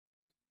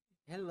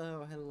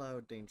Hello,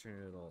 Danger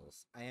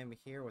Noodles. I am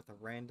here with a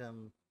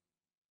random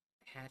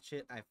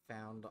hatchet I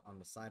found on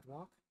the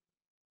sidewalk.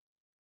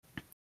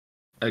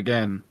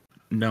 Again,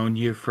 known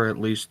you for at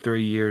least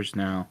 3 years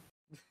now.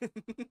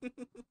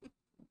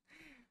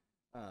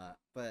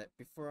 But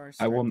before I I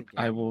start will, the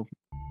I game, will,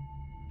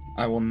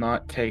 I will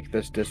not take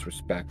this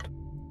disrespect.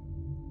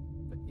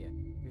 but yeah,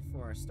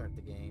 before I start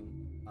the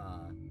game,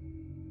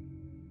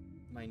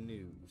 my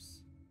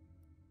news.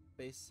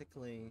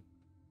 Basically,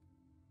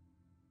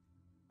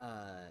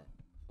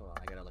 hold on,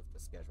 I gotta look at the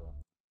schedule.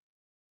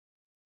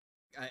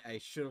 I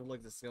should have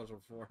looked at the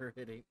schedule before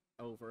hitting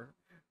over.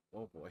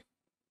 Oh boy.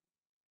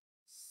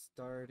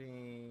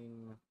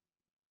 Starting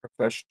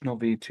Professional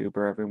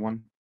VTuber,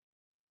 everyone.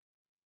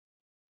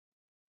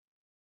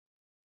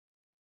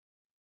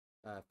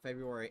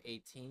 February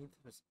 18th,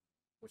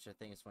 which I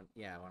think is when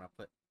I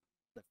put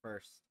the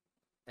first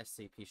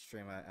SCP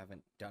stream I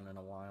haven't done in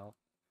a while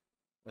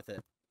with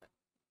a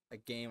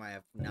game I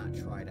have not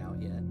tried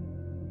out yet.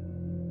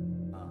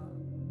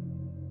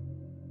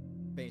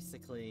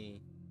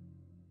 Basically,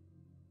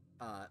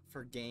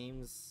 for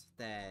games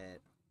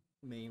that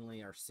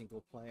mainly are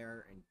single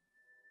player and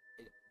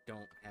it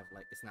don't have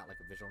it's not like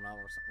a visual novel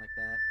or something like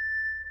that,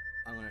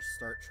 I'm gonna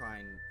start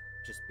trying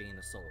just being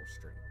a solo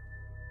stream.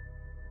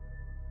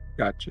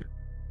 Gotcha.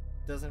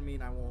 Doesn't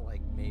mean I won't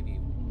maybe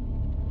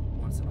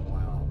once in a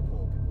while I'll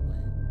pull people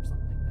in or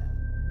something like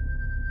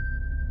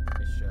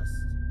that. It's just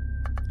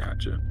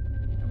Gotcha.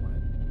 I want to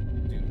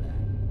do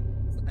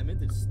that. I meant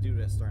to just do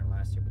that starting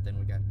last year, but then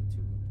we got into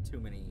too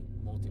many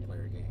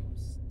multiplayer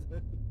games.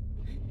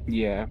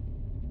 Yeah.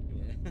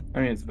 Yeah.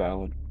 I mean, it's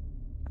valid.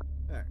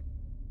 Alright.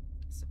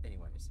 So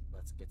anyways,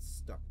 let's get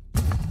started.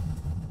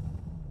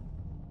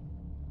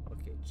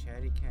 Okay,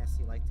 Chatty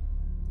Cassie like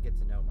to get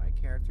to know my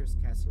characters.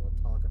 Cassie will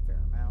talk a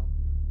fair amount.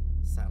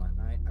 Silent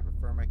Night. I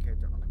prefer my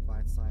character on the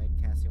quiet side.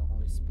 Cassie will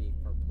only speak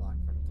for plot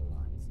critical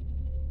lines.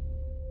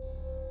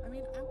 I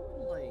mean, I would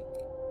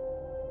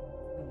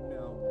to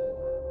know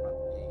more about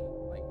the game,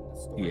 in the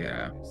story.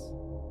 Yeah.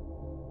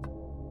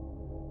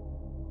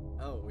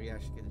 Oh, we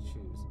actually get to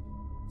choose.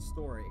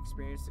 Story.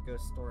 Experience the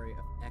ghost story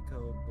of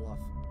Echo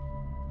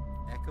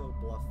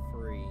Bluff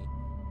free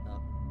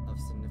of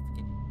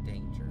significant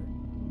danger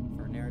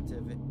for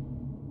narrative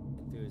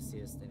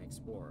enthusiasts and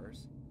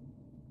explorers.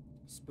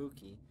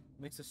 Spooky.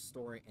 Mix of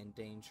story and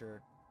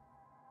danger.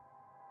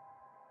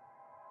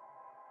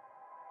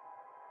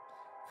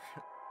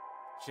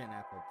 Gin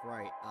Apple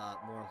Bright,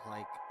 more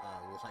like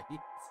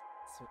light,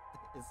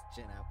 is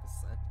Gin Apple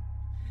said.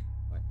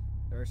 Right.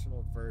 The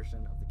original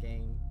version of the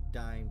game,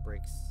 dying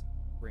brings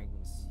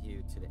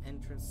you to the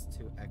entrance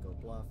to Echo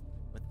Bluff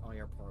with all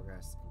your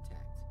progress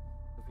intact.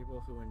 For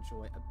people who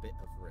enjoy a bit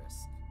of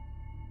risk.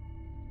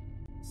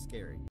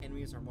 Scary.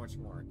 Enemies are much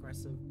more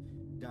aggressive.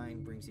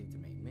 Dying brings you to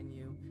main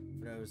menu.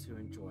 For those who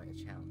enjoy a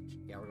challenge.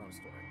 Yeah, we're going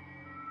story.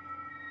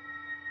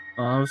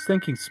 I was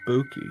thinking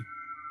spooky.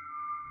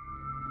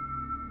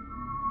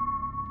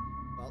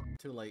 Well,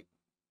 too late.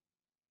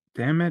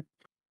 Damn it.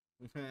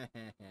 I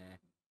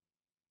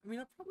mean,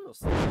 I probably will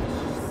still.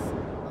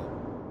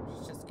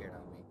 She's just scared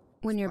of me.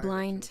 When you're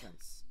blind,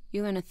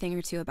 you learn a thing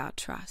or two about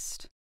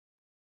trust.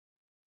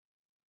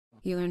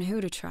 You learn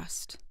who to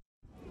trust.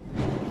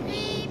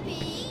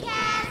 Creepy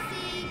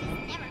Cassie!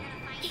 Never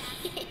gonna find us.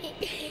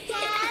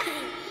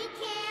 Cassie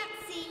can't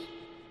see.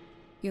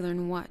 You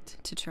learn what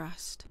to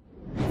trust.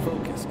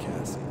 Focus,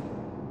 Cassie.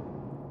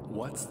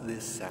 What's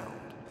this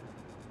sound?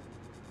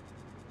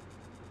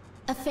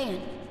 A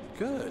fan.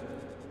 Good.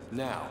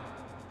 Now,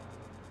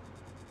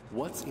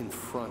 what's in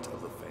front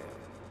of the fan?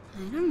 I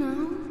don't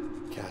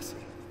know.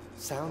 Cassie,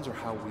 sounds are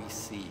how we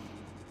see.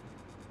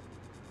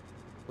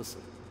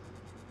 Listen.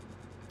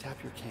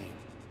 Tap your cane.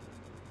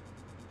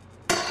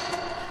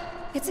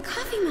 It's a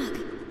coffee mug.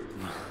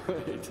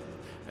 Right.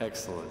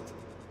 Excellent.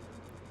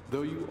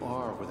 Though you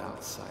are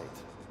without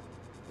sight,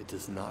 it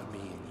does not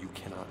mean you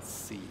cannot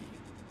see.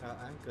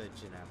 I'm good,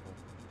 Gin Apple.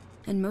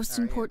 And most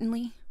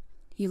importantly,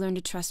 you learn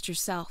to trust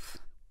yourself.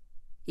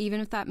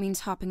 Even if that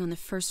means hopping on the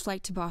first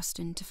flight to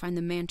Boston to find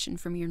the mansion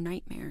from your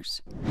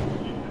nightmares.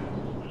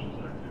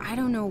 I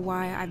don't know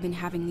why I've been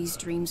having these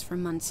dreams for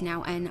months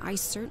now, and I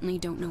certainly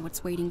don't know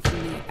what's waiting for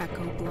me at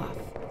Echo Bluff.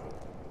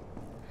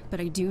 But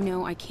I do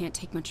know I can't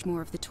take much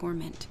more of the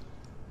torment.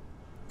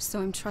 So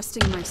I'm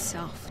trusting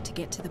myself to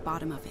get to the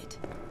bottom of it.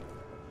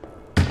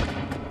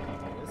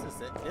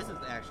 This is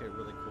actually a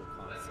really cool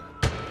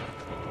concept.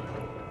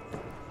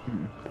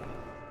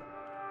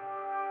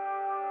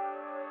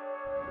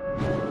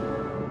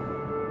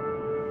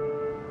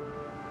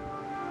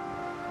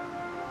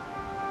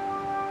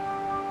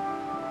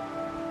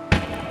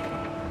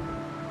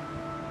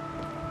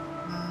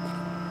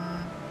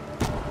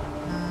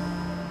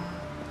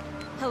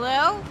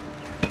 Hello?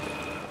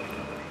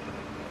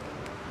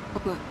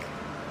 Look,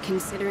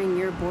 considering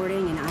you're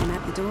boarding and I'm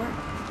at the door,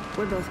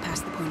 we're both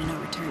past the point of no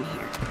return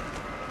here.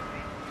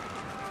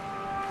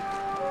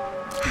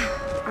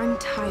 I'm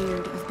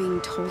tired of being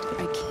told what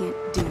I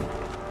can't do.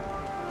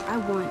 I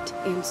want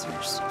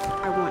answers.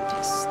 I want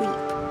to sleep.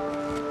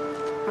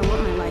 I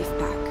want my life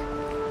back.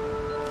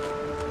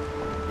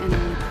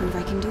 prove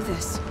I can do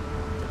this.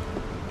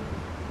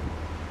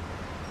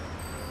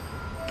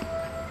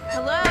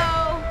 Hello?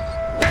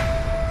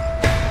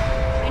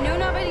 I know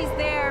nobody's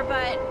there,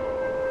 but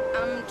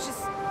I'm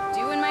just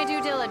doing my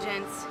due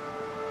diligence.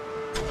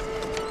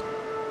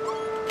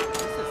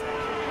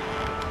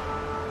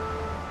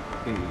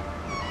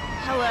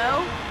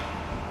 Hello?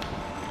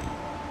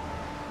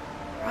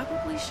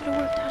 Probably should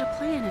have worked out a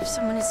plan if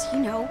someone is, you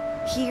know,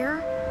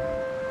 here.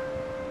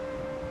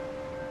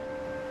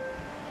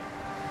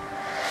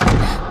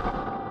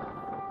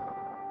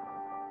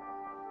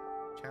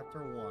 Chapter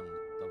 1,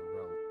 The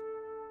Rope.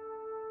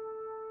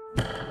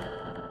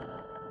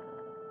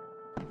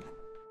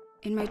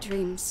 In my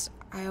dreams,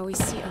 I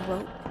always see a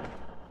rope,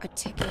 a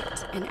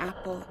ticket, an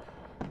apple,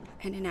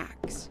 and an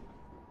axe.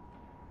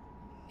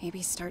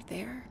 Maybe start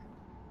there?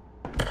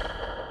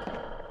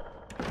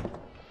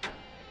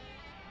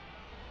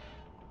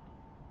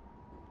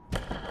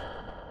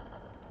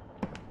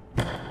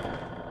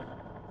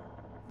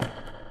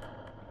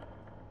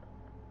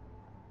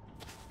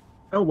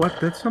 Oh, what?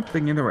 That's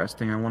something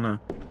interesting I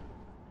want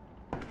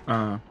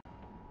to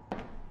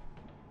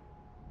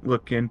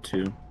look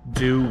into.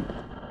 Do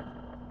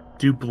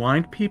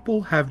blind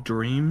people have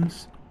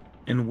dreams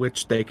in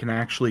which they can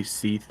actually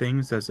see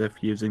things as if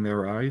using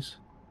their eyes?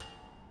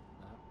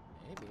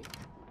 Maybe.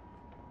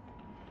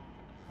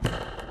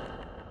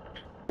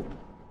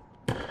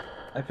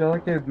 I feel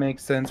like it would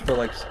make sense for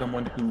like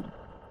someone who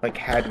like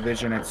had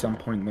vision at some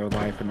point in their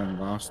life and then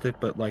lost it,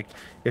 but like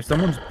if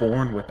someone's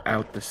born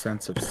without the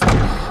sense of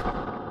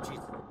sight,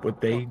 would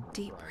they?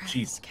 Deep breaths,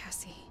 Jeez.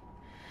 Cassie.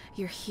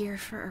 You're here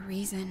for a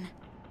reason.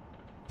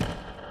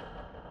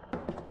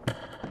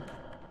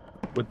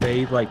 Would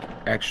they like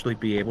actually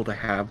be able to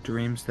have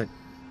dreams that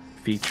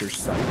feature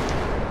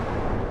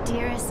sight?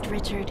 Dearest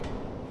Richard,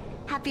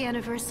 happy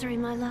anniversary,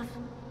 my love.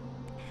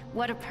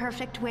 What a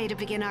perfect way to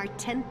begin our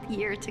 10th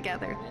year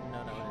together.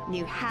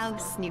 New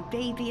house, new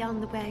baby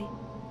on the way.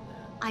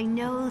 I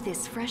know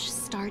this fresh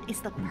start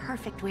is the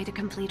perfect way to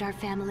complete our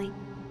family.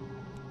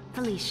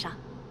 Felicia.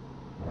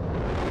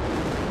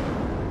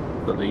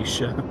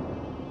 Felicia.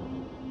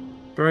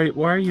 Right,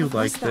 why are you What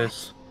like was that?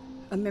 this?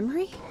 A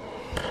memory?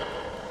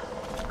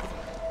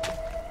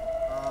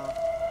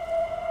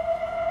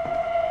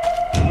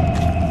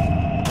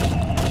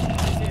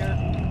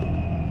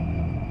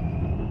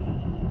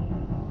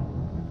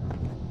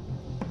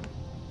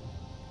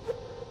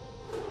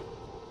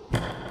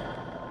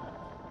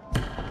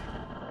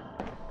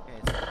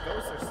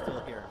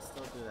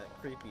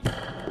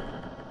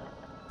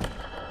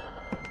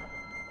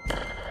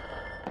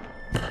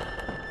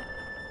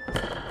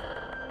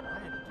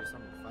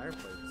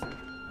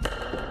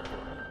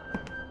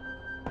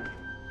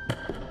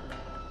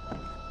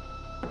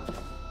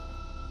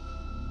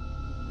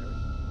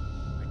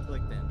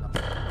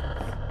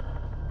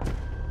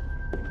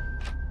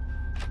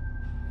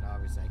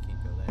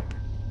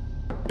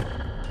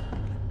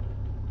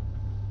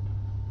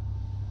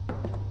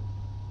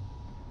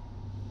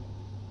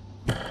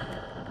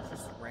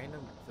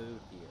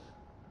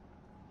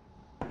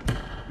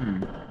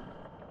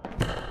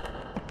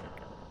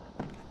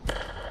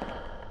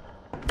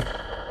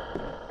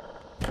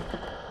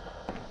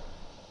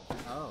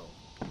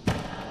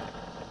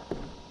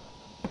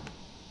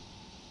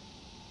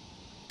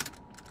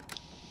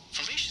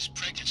 Felicia's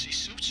pregnancy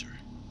suits her.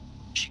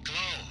 She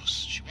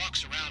glows. She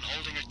walks around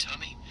holding her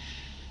tummy.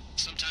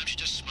 Sometimes she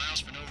just smiles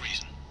for no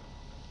reason.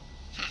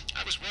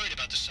 I was worried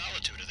about the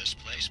solitude of this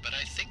place, but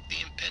I think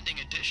the impending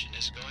addition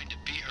is going to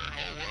be her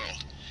whole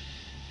world.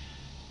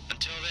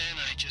 Until then,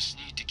 I just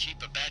need to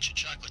keep a batch of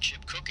chocolate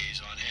chip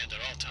cookies on hand at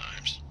all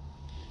times.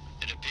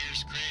 It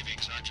appears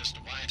cravings aren't just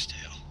a wives'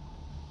 tale.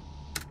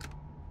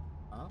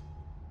 Huh?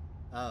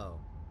 Oh.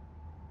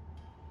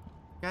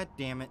 God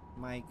damn it,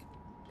 Mike.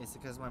 It's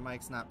because my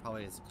mic's not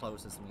probably as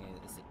close as me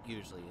as it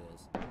usually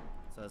is.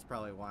 So that's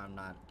probably why I'm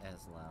not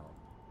as loud.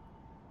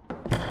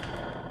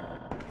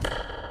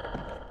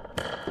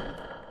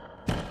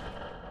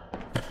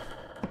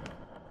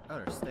 Oh,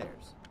 there's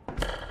stairs.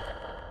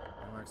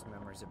 Mark's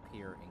memories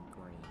appear in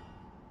green.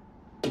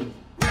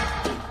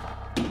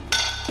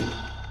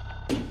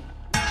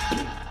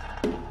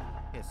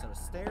 Okay, so the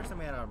stairs are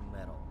made out of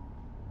metal.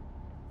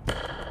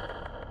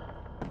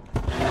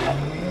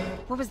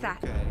 What was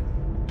that? Okay.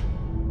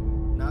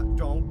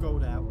 Don't go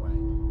that way.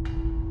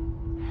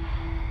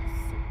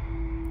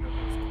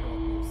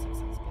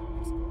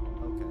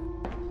 Okay.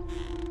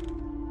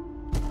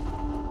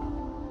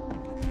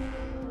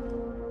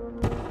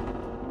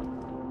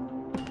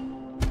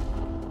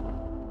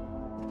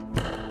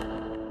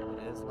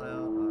 It is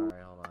loud?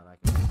 Alright, hold on, I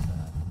can fix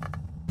that.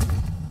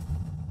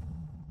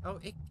 Oh,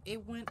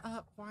 it went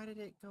up. Why did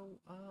it go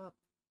up?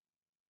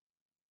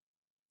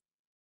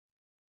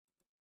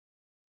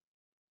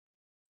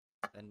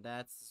 And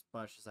that's as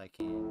much as I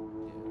can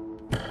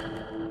do.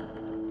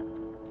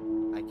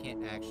 I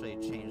can't actually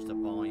change the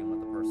volume of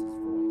the person's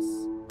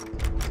voice.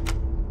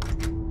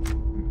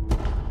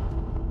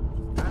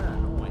 It's kinda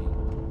annoying.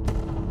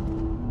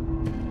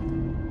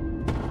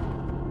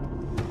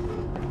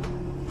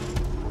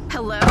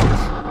 Hello?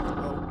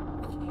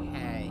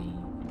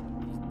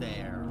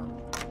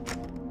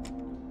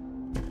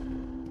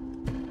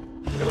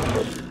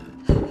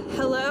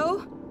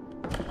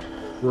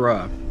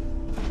 Bruh.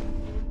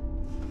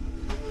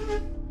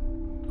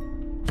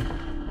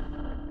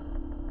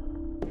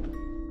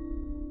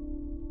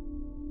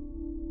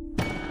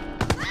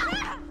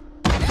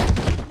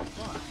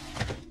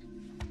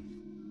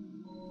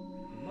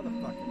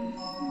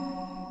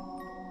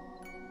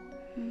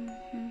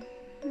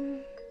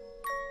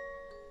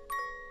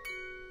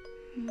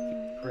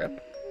 Grip.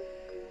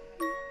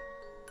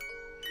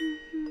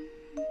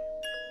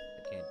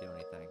 I can't do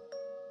anything.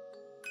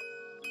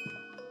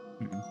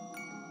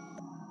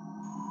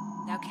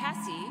 Now,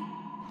 Cassie,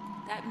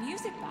 that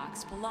music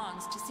box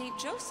belongs to St.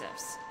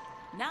 Joseph's,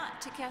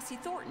 not to Cassie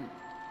Thornton.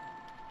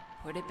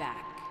 Put it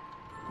back.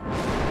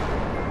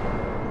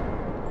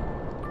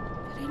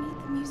 But I need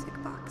the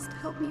music box to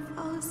help me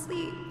fall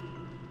asleep.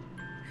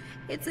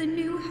 It's a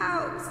new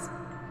house.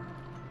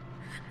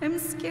 I'm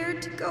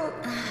scared to go.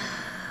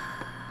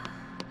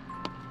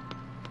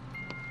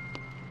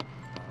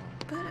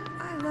 But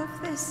I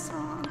love this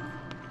song.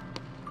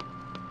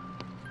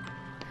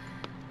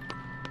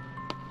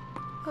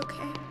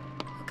 Okay.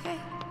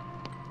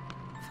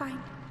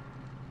 Fine.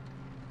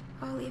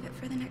 I'll leave it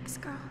for the next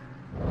girl.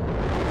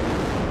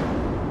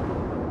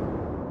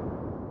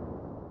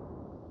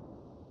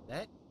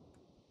 That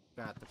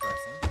got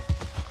depressing.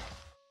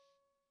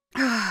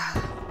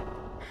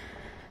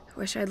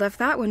 Wish I'd left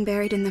that one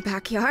buried in the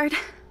backyard.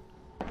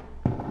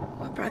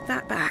 What brought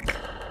that back?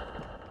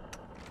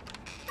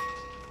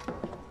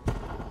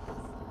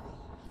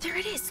 There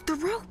it is, the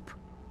rope.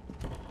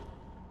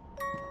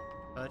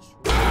 Touch.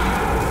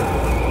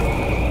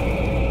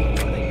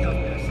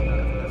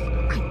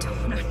 I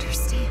don't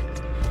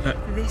understand.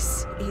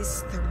 This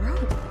is the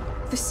rope.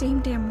 The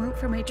same damn rope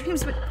from my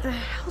dreams, but the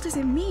hell does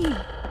it mean?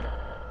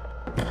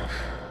 Damn.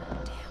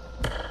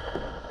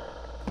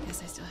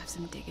 Guess I still have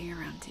some digging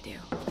around to do.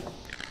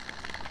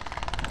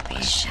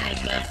 Wish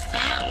I'd left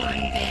that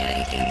one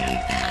buried in the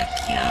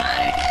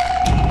backyard.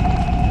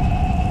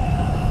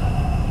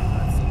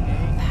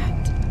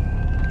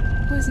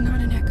 That was not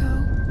an echo.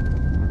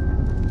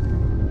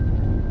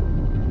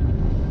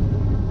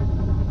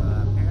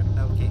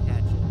 Okay,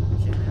 Hatchet.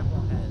 Jim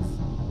Apple has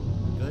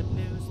good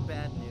news,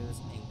 bad news,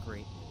 and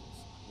great news.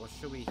 What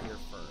should we hear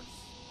first?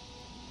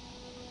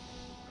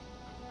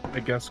 I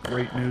guess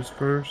great news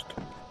first.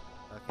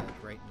 Okay,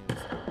 great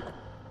news.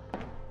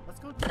 Let's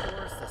go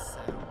towards the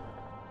sound.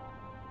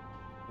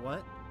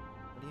 What?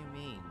 What do you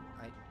mean?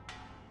 I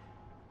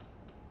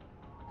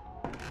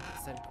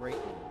said great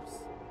news.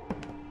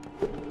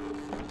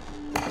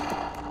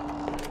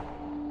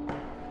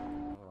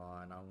 Hold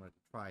on, I'm gonna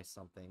try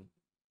something.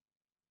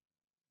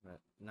 I'm gonna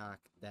knock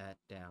that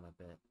down a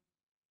bit.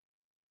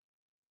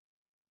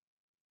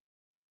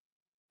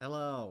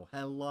 Hello.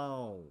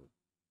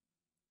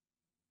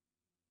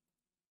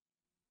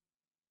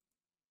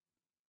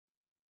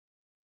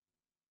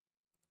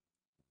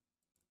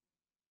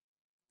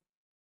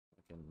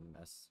 Fucking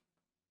mess.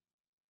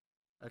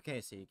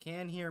 Okay, so you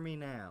can hear me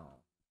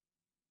now.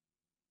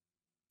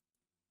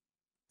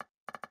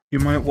 You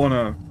might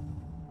wanna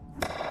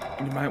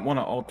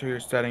alter your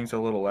settings a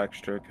little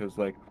extra, cause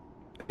like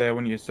there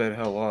when you said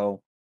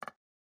hello,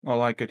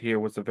 all I could hear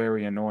was a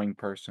very annoying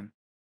person.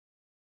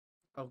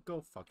 Oh,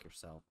 go fuck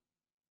yourself.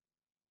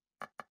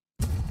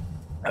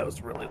 That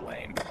was really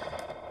lame.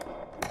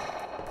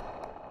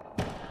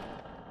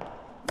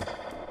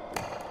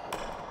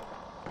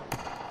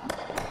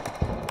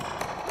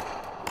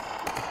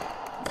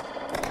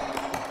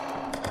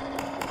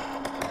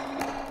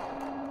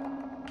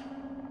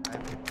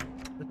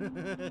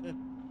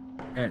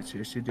 Yes,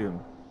 yes you do.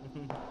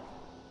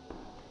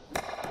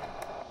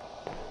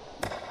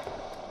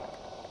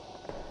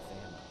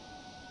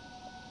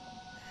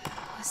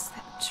 Was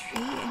that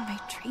tree in my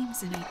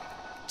dreams and I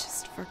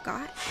just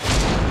forgot?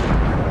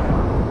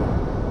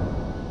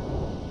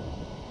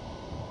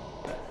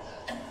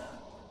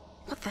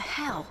 What the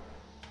hell?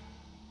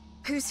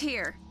 Who's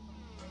here?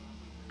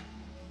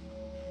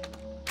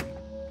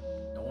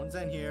 No one's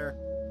in here.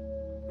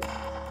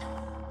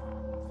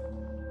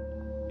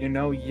 You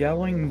know,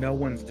 yelling "no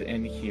one's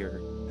in here"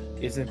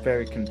 isn't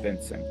very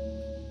convincing.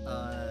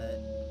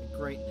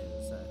 Great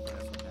news. I think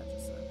that's what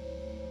Hatchet said.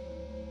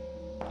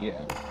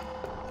 Yeah.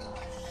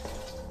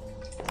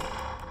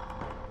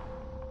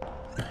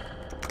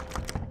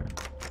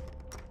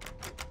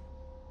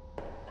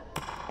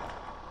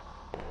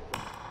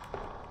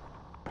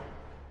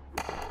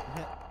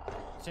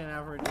 Jen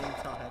Alfred didn't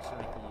tell Hatchet to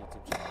make a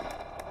YouTube channel.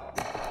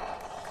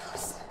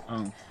 Ghosts.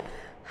 Oh.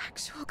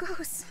 Actual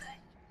ghosts.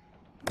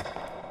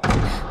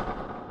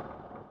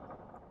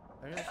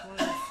 I just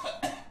wanted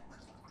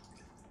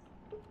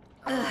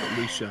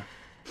Alicia.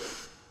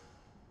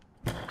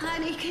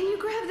 Honey, can you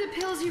grab the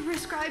pills you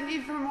prescribed me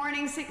for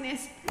morning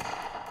sickness?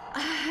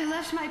 I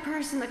left my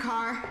purse in the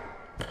car.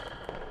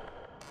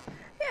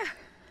 Yeah,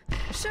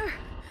 sure.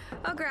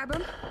 I'll grab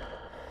them.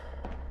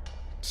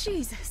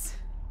 Jesus.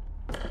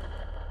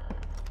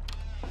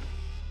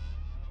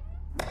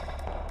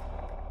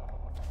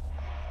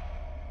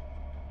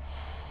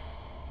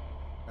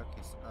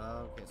 Okay,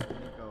 so we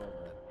need to go over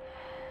there.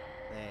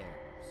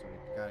 So we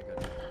gotta go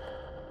down.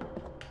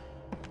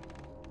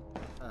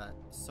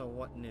 So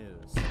what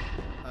news?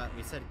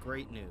 We said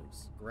great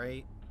news.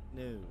 Great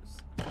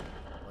news.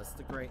 What's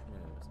the great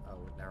news?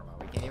 Oh, never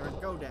mind. We can't even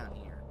go down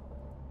here.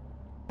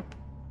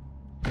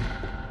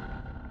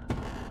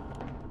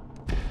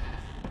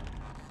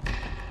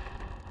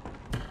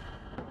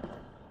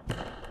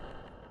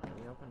 Can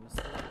we open this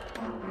door?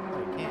 Oh,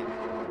 we can't.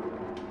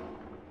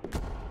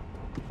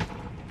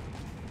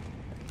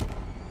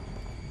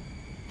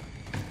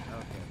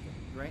 Okay.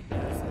 Great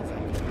news is I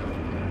can...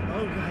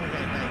 Oh,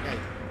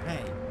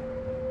 hey.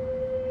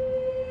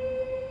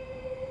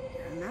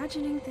 You're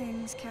imagining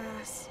things,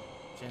 Cass.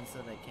 Jen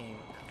said they came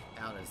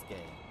out as gay.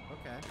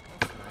 Okay,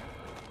 that's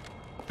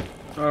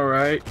nice.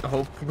 Alright,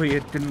 hopefully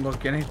it didn't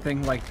look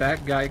anything like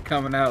that guy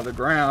coming out of the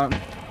ground.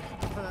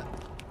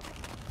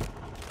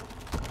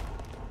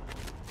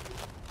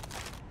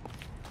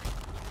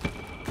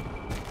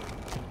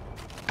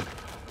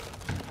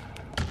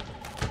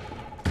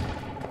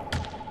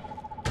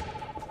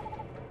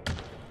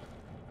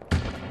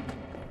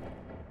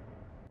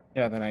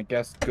 Yeah, then I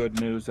guess good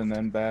news and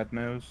then bad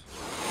news.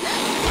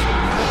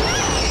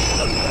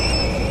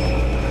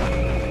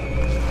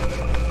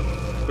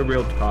 The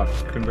real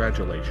tops,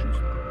 congratulations.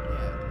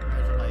 Yeah,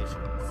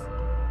 congratulations.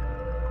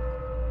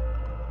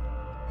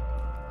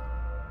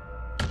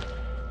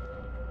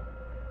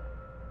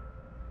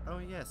 Oh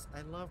yes,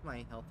 I love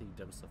my healthy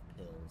dose of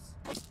pills.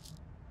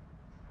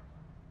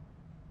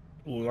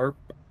 Lurp.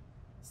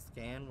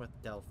 Scan with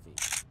Delphi.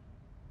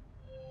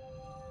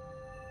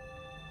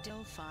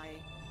 Delphi.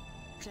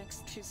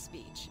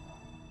 Text-to-speech.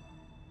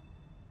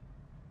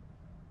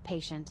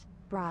 Patient,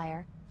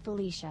 Briar,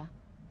 Felicia.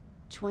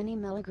 20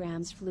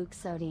 milligrams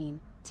fluoxetine,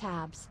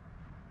 tabs.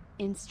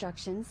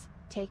 Instructions,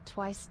 take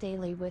twice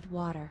daily with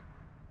water.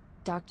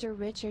 Dr.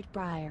 Richard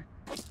Briar.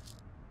 What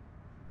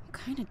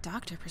kind of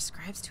doctor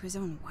prescribes to his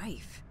own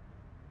wife?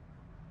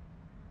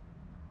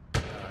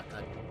 A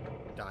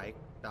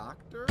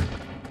doctor?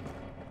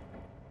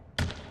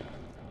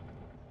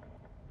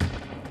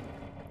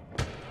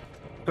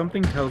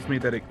 Something tells me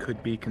that it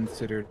could be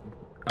considered,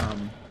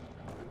 oh,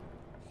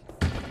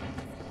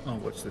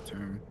 what's the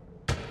term?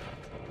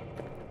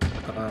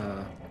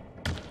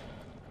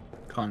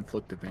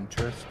 Conflict of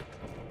interest.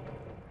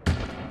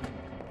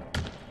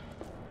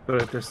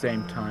 But at the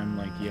same time,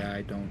 like, yeah,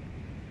 I don't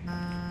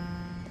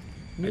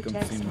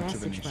see much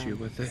of an issue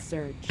with it.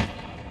 Search.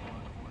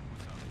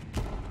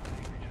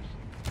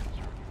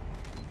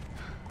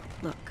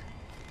 Look,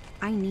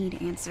 I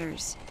need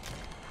answers.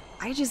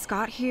 I just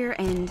got here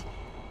and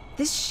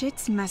this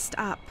shit's messed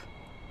up.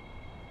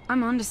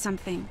 I'm onto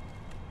something.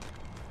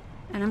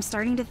 And I'm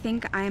starting to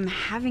think I am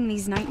having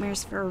these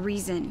nightmares for a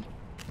reason.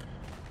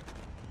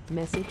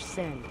 Message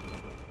sent.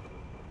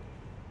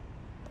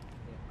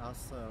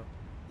 Also,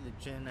 the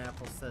Jen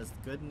Apple says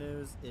good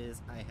news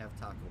is I have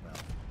Taco Bell.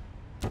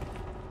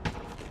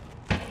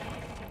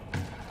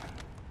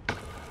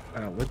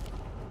 What?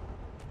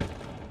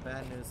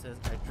 Bad news is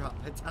I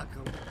dropped my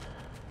Taco Bell.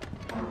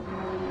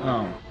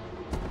 Oh.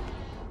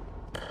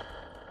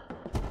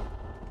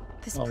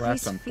 This Well,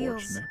 place that's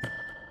feels unfortunate.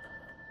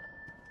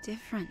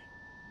 different.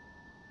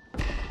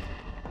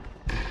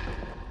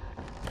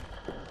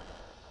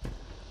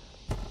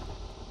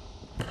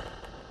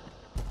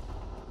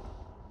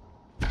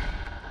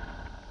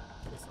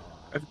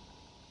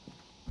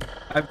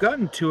 I've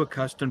gotten too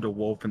accustomed to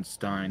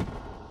Wolfenstein.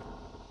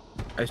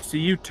 I see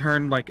you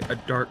turn like a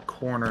dark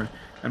corner,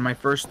 and my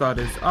first thought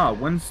is,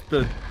 when's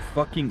the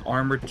fucking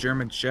armored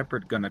German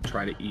Shepherd gonna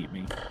try to eat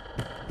me?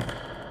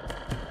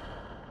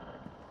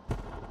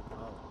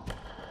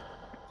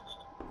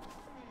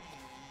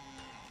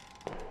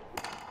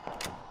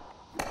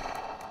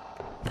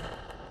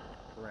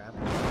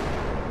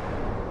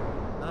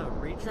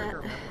 That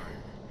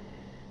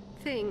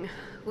thing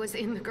was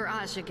in the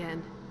garage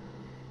again.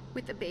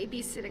 With the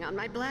baby sitting on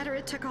my bladder,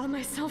 it took all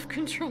my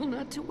self-control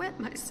not to wet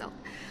myself.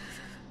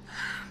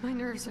 My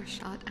nerves are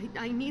shot.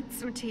 I need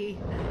some tea.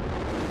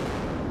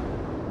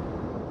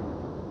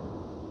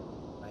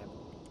 I'm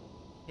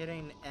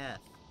hitting F.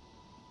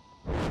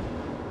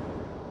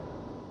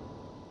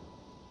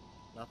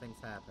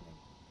 Nothing's happening.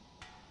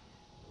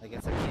 I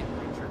guess I can't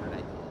re-trigger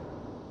that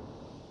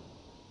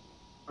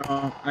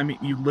yet. I mean,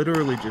 you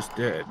literally just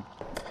did.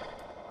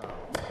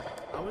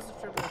 I was a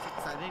triple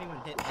because I didn't even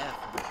hit F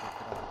when I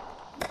picked it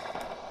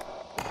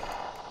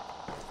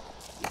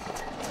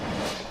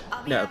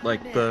up. Yeah,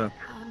 like the...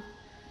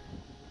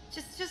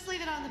 Just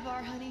leave it on the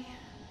bar, honey.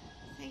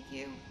 Thank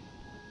you.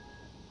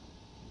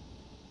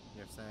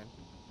 You're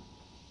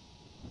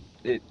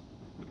saying?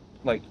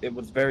 It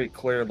was very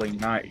clearly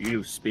not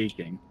you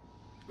speaking.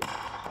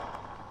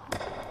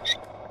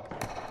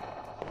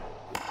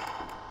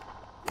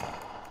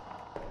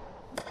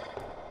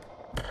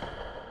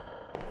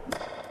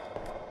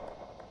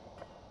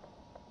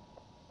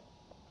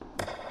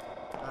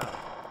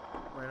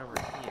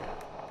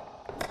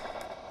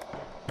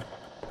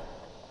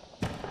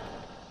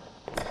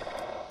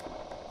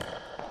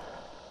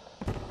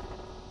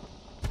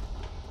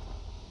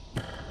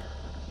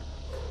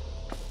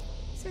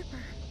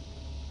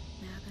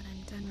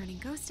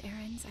 past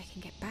errands, I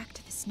can get back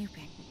to the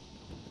snooping.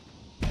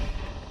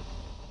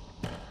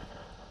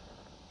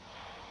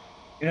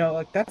 You know,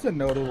 like, that's a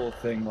notable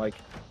thing. Like,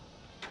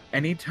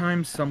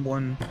 anytime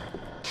someone,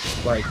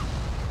 like,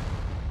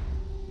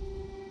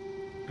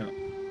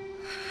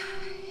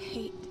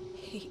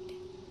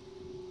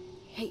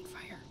 Hate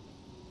fire.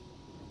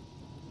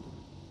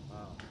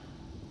 Wow.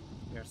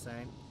 You're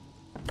saying?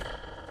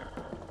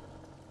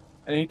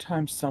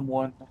 anytime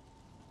someone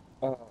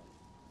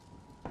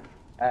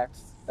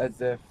acts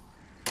as if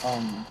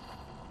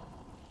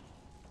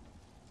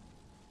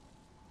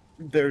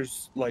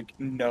there's like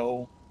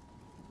no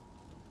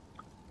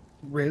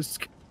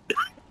risk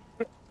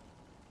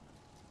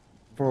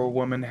for a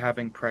woman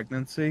having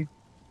pregnancy,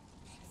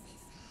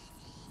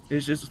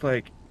 it's just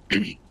like,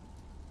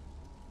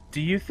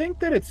 do you think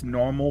that it's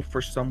normal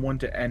for someone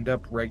to end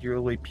up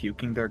regularly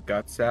puking their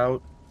guts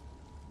out?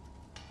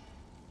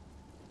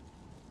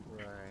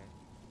 Right.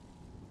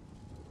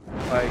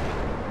 Like,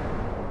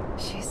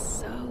 She's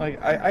so like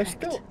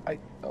perfect.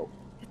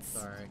 It's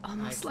sorry.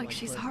 Almost like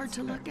she's hard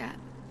to look at.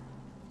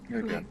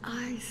 You're My good.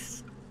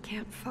 eyes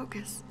can't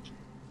focus.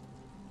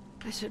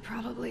 I should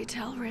probably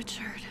tell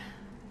Richard.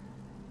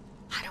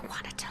 I don't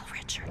want to tell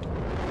Richard.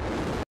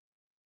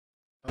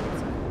 Oh,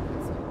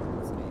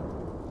 it's me.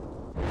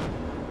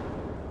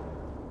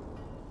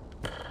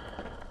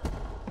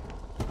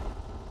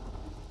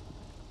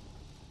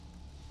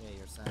 Yeah,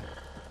 you're saying.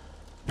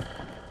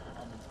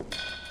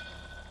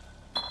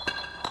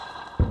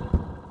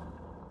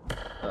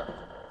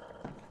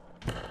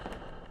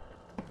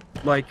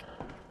 Like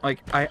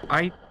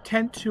I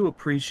tend to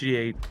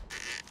appreciate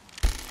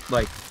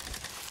like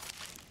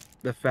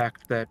the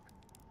fact that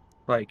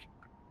like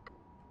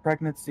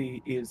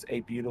pregnancy is a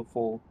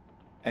beautiful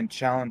and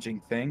challenging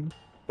thing,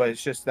 but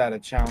it's just that a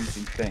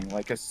challenging thing.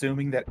 Like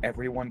assuming that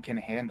everyone can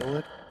handle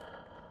it,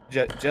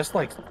 just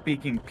like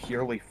speaking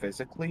purely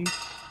physically,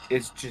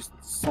 is just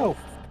so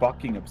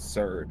fucking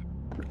absurd.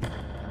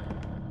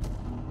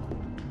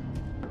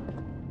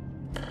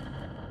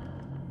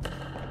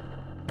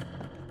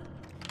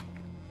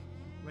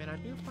 I mean, I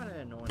do find it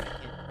annoying I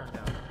can't turn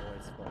down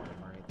voice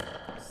volume or anything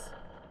else.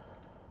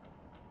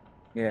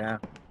 Yeah.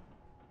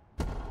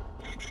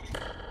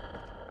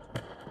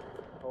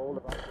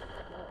 You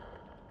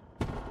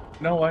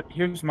know what?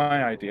 Here's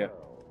my idea.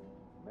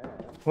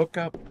 Hook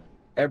up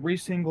every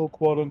single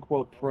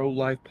quote-unquote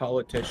pro-life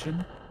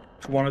politician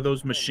to one of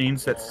those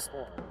machines that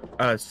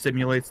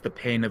simulates the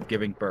pain of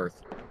giving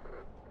birth.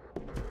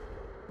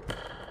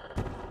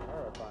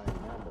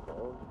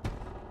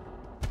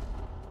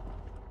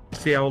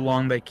 See how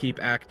long they keep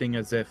acting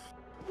as if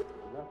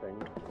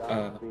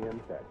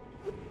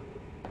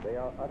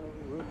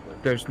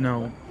there's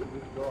no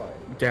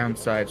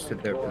downsides to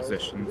their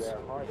positions.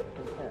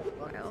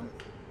 Well,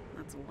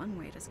 that's one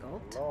way to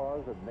sculpt.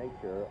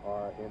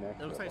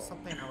 It looks like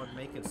something I would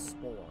make a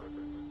spore.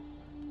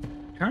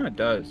 Kinda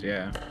does,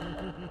 yeah.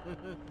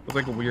 Looks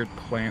like a weird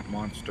plant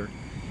monster.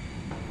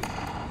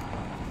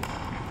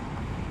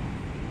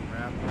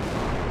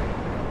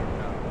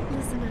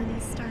 Listen, honey,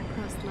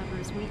 star-crossed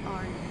lovers, we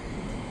are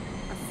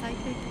a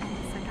psychic and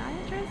a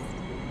psychiatrist.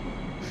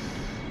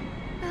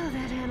 Oh,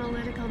 that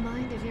analytical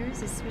mind of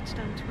yours is switched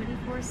on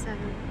 24/7.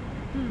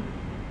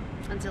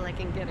 Until I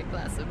can get a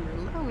glass of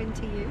Merlot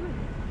into you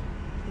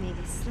and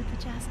maybe slip a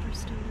Jasper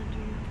stone under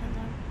your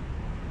pillow.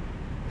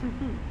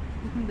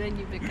 Then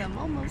you become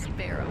almost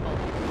bearable.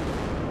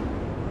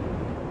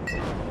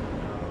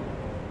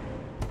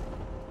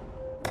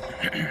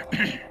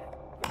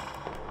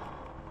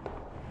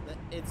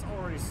 It's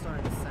already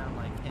starting to sound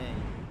like, hey,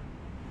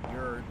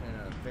 you're in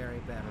a very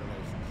bad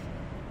relationship.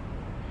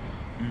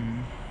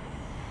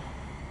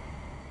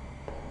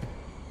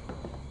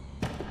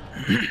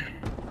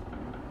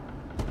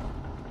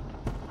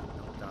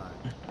 Don't die.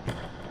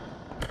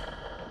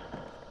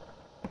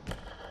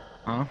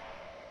 Huh?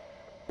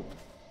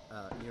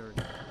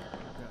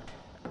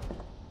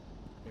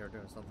 You're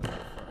doing something with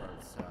her,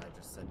 so I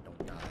just said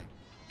don't die.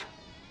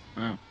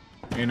 Oh.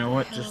 You know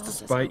what? Just to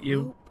spite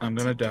you, I'm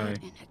gonna die.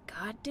 And a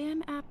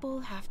goddamn apple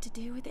have to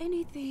do with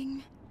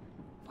anything?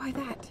 Why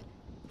that?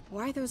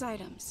 Why those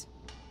items?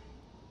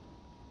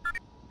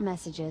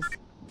 Messages.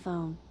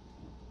 Phone.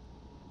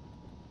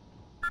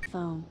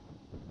 Phone.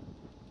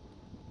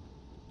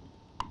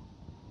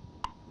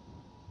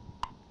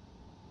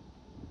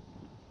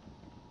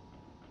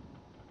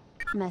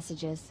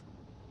 Messages.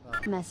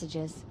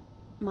 Messages.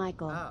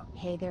 Michael.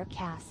 Hey there,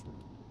 Cass.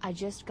 I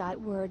just got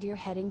word you're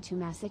heading to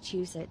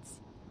Massachusetts.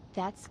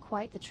 That's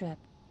quite the trip.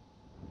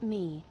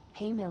 Me,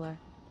 hey Miller.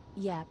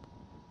 Yep.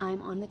 I'm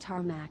on the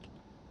tarmac.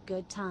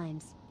 Good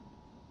times.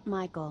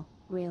 Michael,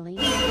 really?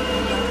 That's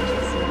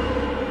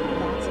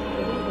a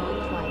pretty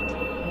long flight.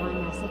 Why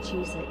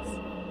Massachusetts?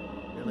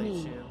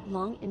 Me,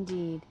 long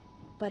indeed.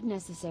 But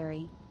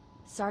necessary.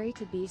 Sorry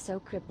to be so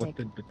cryptic,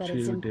 but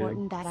it's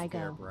important that I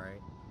go.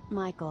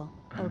 Michael,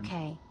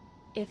 okay.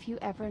 If you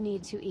ever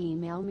need to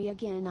email me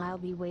again, I'll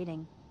be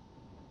waiting.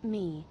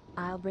 Me,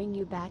 I'll bring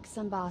you back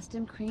some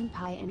Boston cream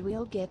pie and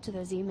we'll get to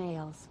those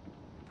emails.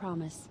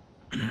 Promise.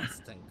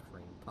 Boston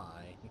cream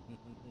pie.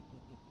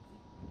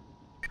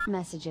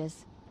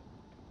 Messages.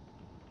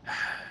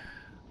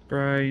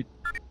 Right.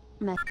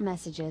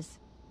 Messages.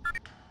 Okay,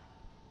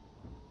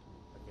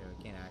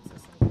 we can't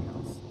access anything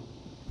else.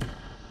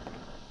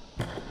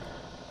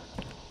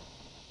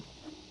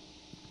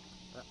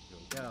 Oh, here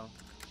we go.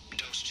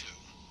 Dose 2.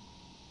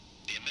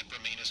 The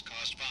imipramine has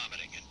caused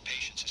vomiting and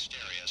patient's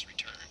hysteria has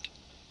returned.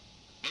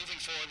 Moving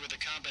forward with a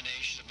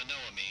combination of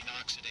monoamine,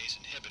 oxidase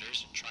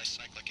inhibitors, and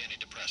tricyclic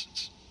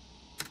antidepressants.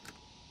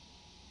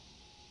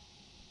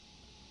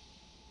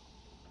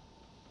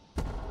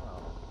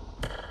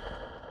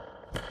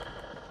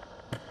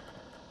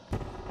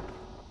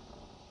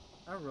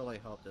 I really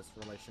hope this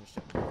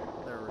relationship,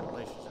 the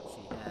relationship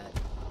she had,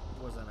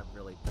 wasn't a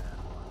really bad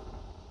one.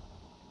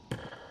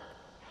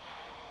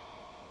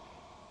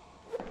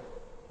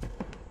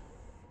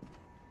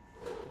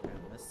 I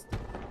missed it.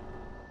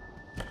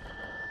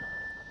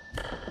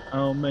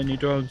 How many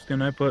drugs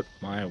can I put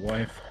my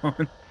wife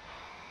on?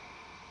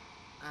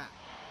 Ah,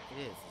 it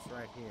is. It's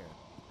right here.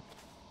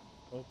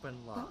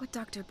 Open lock. What would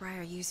Dr.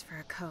 Breyer use for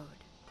a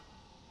code?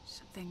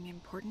 Something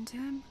important to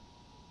him?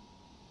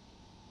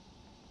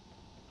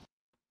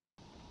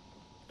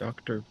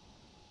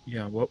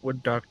 Yeah, what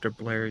would Dr.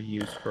 Blair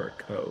use for a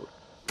code?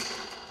 Oh,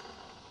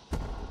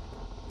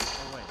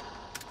 wait.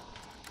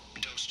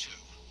 Dose 2.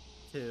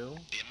 2.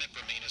 The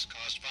imipramine has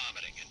caused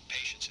vomiting and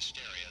patient's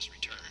hysteria has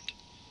returned.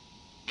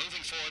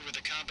 Moving forward with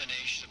a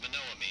combination of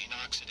monoamine,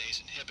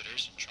 oxidase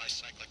inhibitors, and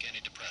tricyclic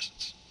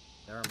antidepressants.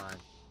 Never mind.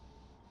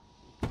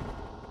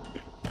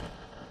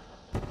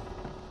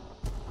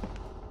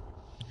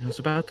 I was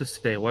about to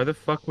say, why the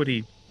fuck would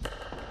he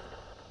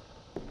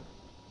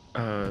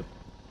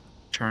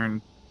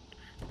turn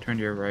to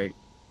your right?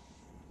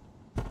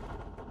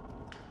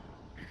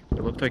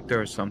 It looked like there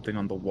was something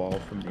on the wall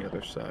from the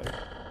other side.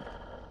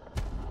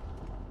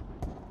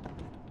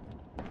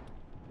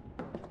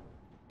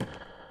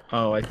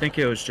 Oh, I think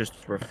it was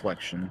just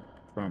reflection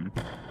from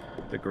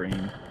the green.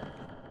 Yeah.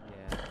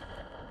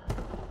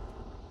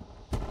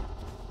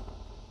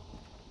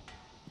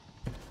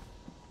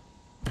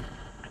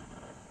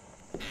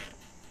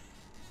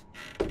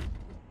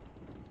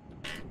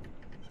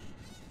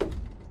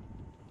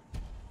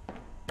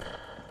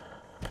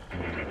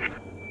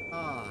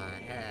 Oh,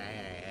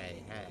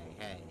 hey.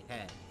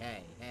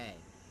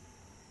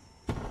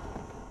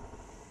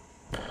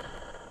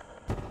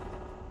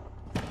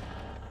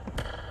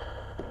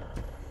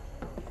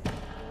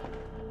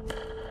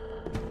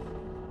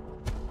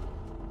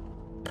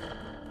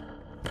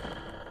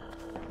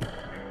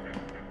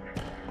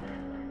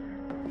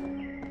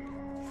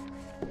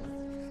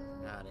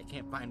 Nah, they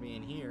can't find me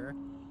in here.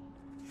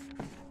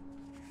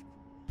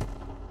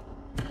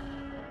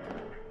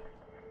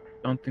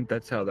 Don't think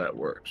that's how that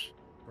works.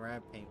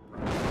 Grab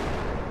paintbrush.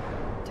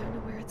 Don't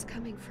know where it's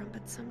coming from,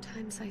 but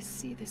sometimes I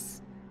see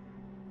this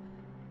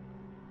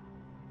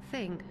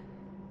thing.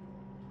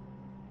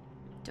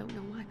 Don't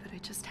know why, but I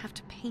just have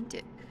to paint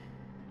it.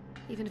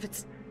 Even if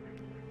it's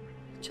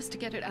just to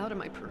get it out of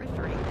my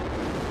periphery.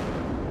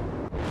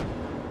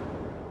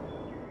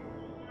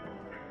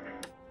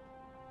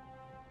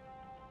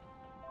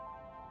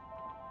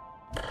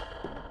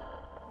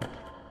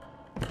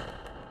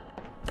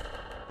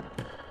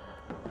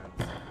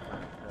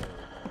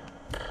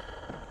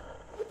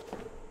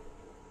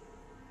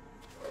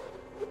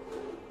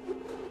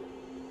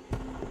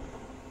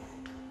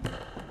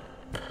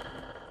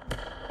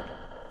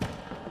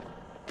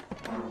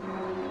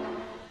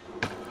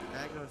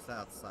 That goes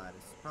outside.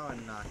 It's probably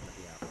not going to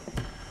be out there.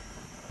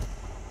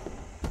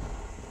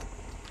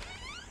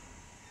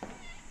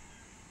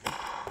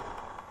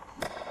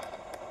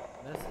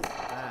 This is the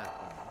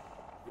bathroom.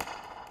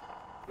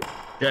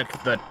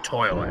 Check the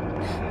toilet.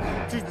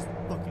 Jesus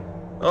fucking.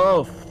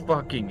 Oh,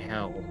 fucking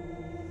hell.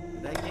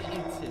 Did that get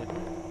you too?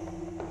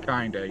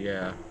 Kinda,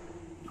 yeah.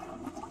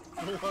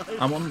 What?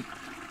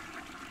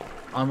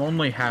 I'm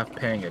only half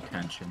paying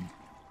attention.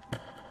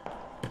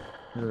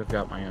 Because I've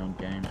got my own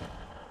game.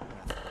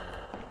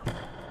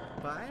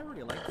 But I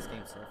already like this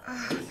game so far.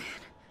 Oh, man.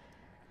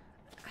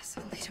 I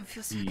suddenly don't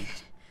feel so good.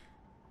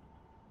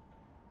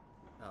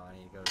 Oh, I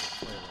need to go to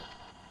the toilet.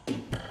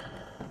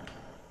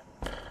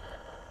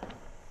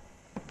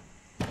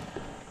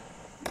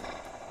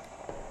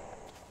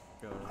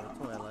 Go to the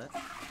toilet.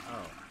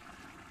 Oh.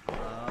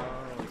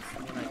 Oh, it's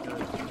when I go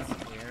to this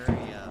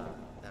area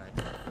that I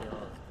don't feel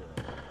as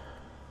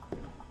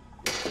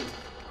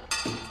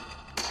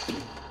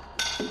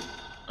good.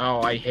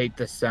 Oh, I hate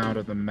the sound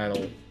of the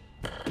metal.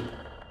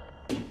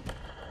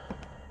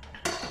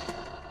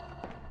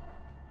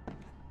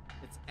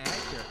 It's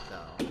accurate,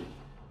 though.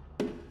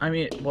 I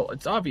mean, well,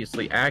 it's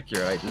obviously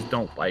accurate, I just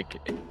don't like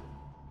it.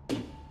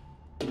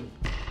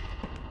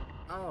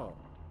 Oh.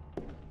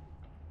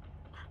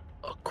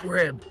 A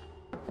crib.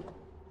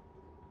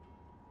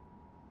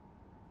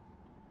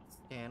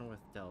 Scan with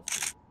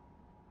Delphi.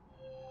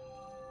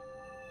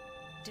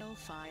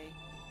 Delphi.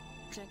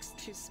 Text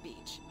to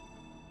speech.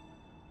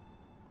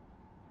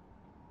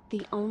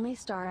 The only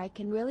star I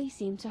can really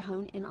seem to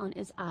hone in on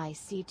is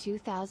IC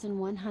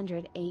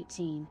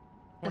 2118.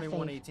 A fake,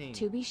 2118.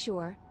 to be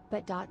sure,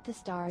 but the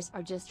stars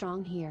are just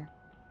wrong here.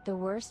 The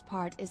worst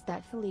part is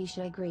that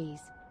Felicia agrees.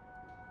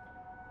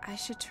 I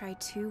should try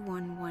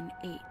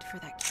 2118 for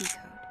that key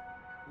code.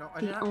 No,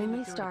 I The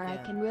only star I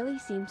can really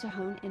seem to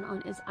hone in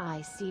on is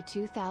IC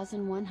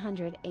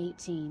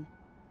 2118.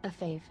 A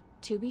fave,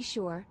 to be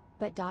sure,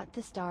 but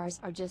the stars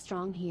are just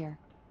wrong here.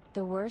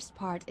 The worst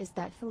part is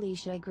that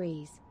Felicia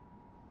agrees.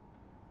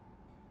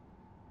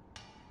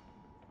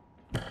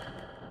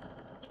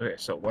 Okay,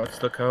 so what's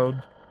the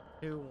code?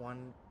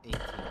 2118.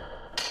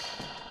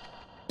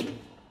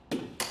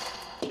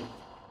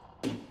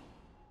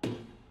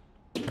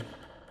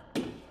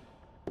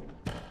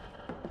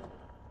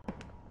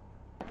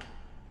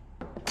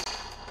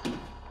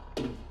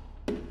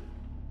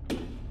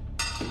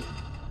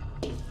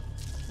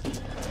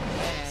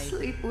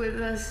 Sleep with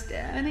us,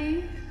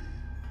 Daddy.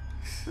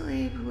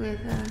 Sleep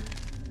with us.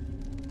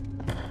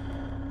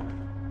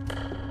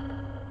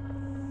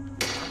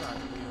 How about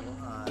you,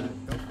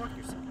 go fuck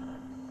yourself.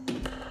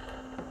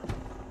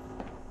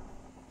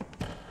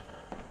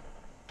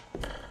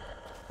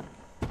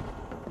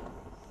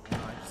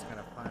 Now I just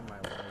gotta find my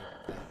way back.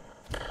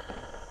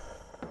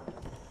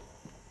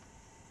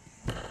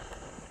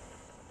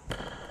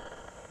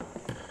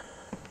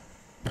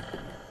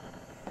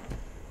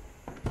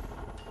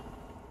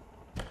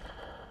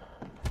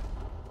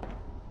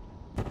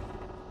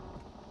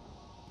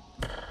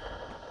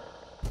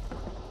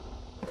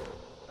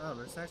 Oh,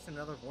 there's actually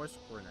another voice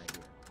recording right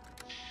here.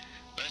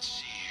 Let's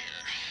see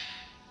here.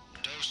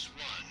 Dose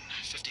 1,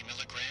 50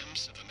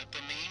 milligrams of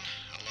imipramine,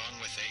 along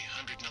with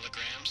 100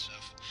 milligrams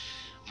of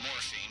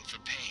morphine for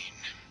pain.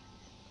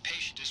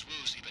 Patient is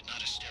woozy but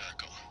not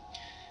hysterical.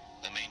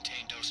 We'll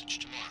maintain dosage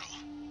tomorrow.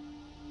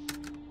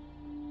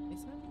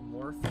 Isn't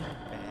morphine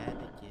bad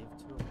to give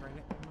to a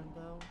pregnant woman,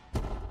 though?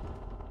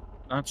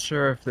 Not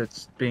sure if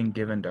it's being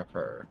given to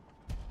her.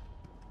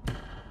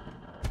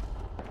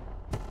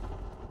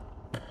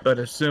 But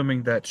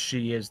assuming that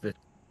she is the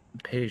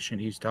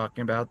patient he's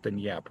talking about, then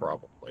yeah,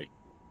 probably.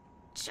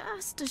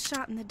 Just a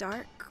shot in the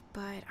dark,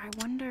 but I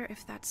wonder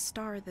if that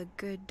star the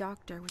good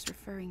doctor was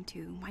referring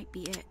to might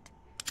be it.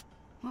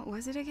 What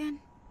was it again?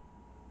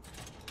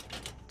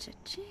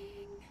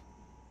 Cha-ching.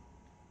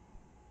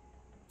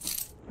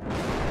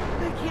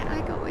 Why can't I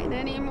go in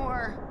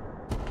anymore?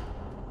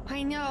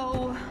 I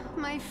know,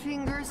 my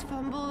fingers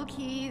fumble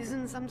keys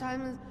and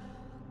sometimes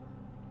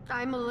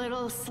I'm a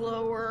little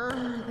slower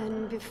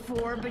than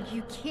before, but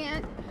you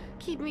can't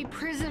keep me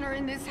prisoner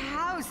in this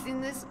house, in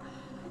this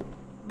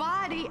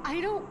body. I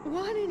don't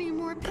want any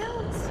more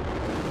pills.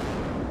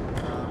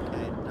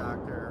 Okay, the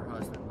doctor, her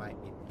husband might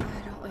be.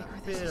 I don't like where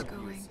this is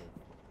going.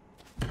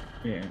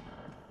 Yeah.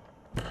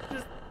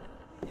 Just,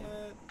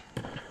 yeah,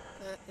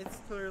 it's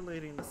clearly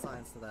leading the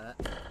signs to that.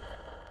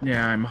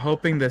 Yeah, I'm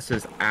hoping this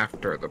is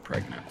after the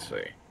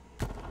pregnancy.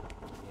 Yeah.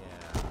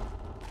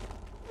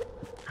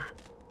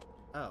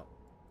 Oh.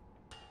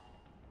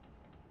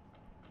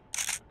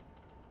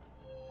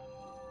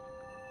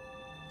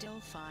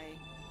 Delphi.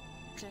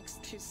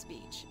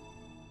 Text-to-speech.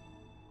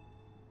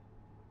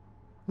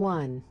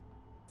 1.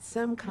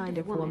 Some kind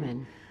of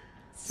woman.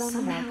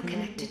 Somehow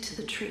connected to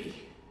the tree.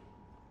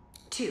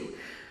 2.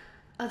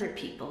 Other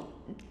people,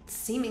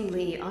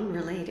 seemingly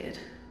unrelated.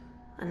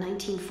 A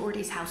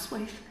 1940s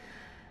housewife.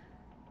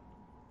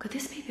 Could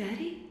this be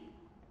Betty?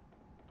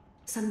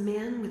 Some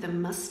man with a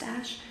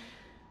mustache?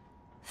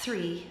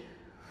 3.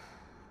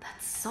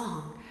 That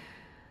song.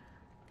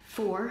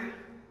 4.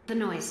 The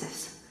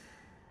noises.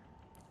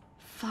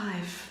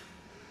 5.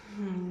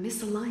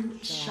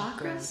 Misaligned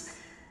chakras?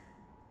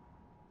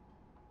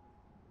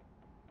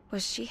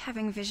 Was she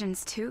having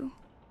visions too?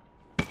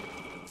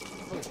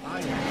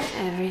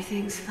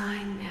 Everything's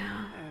fine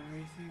now.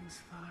 Everything's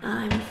fine.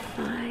 I'm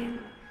fine.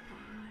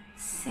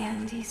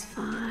 Sandy's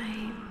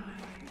fine.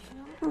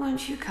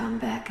 Won't you come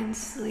back and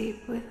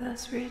sleep with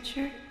us,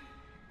 Richard?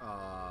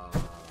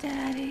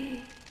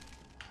 Daddy.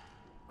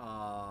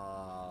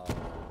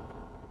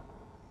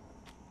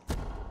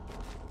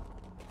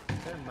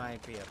 There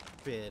might be a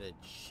bit of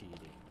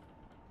cheating.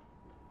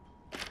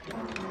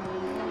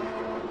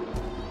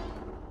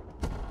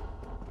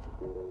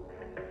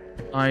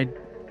 I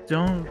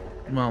don't...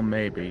 Well,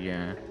 maybe,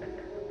 yeah.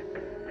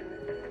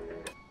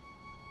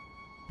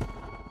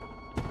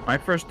 My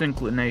first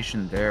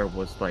inclination there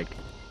was, like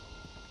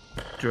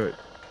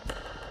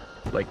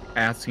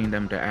asking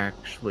them to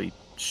actually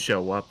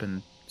show up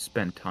and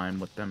spend time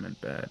with them in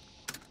bed.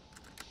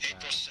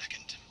 April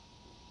 2nd.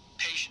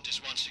 Patient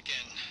is once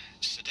again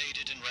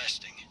sedated and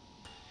resting.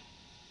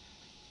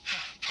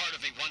 Part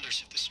of me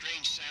wonders if the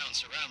strange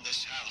sounds around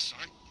this house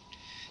aren't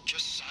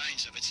just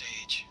signs of its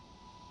age.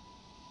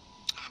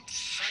 I'm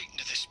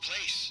frightened of this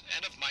place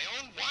and of my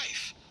own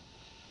wife.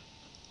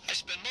 I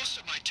spend most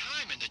of my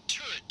time in the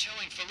turret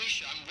telling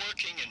Felicia I'm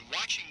working and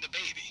watching the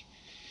baby.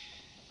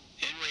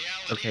 In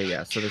reality, Okay,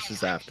 yeah, so this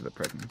is after the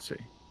pregnancy.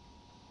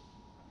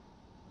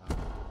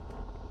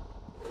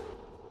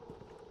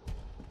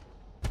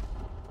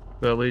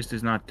 But at least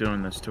he's not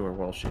doing this to her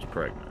while she's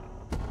pregnant.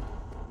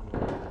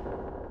 Where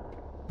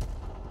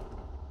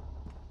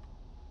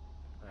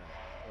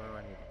do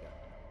I need to go?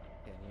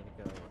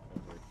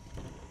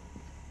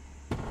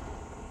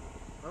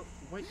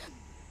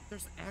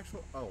 There's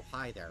actual... Oh,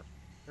 hi there.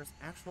 There's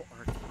actual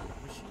arcade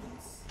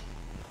machines?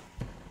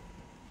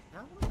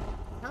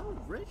 How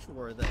rich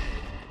were they?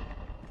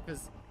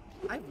 Because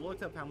I've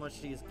looked up how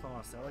much these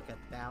cost. They're like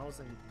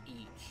 $1,000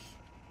 each.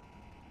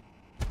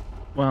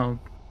 Well,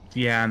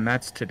 yeah, and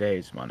that's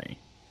today's money.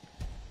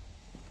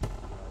 Oh, yeah,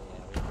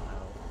 we don't know.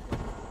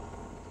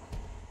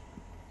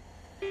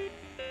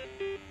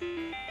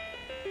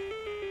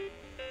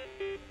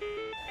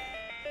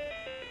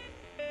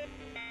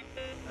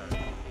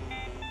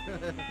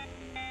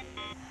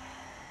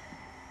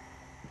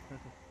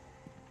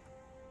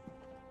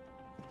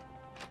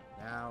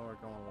 Now we're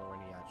going where we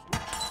need actually.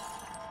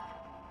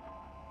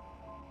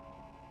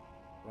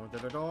 Going through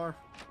the door.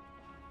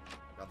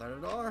 Got through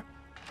the door.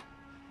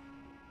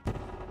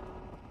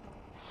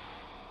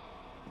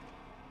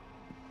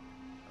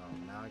 Oh,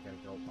 now I gotta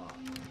go pop.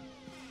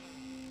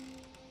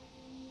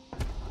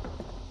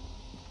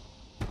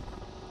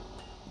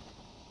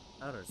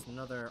 Oh, there's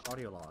another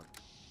audio log.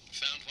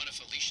 Found one of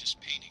Felicia's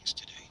paintings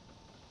today.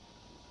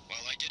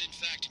 While I did in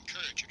fact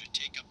encourage her to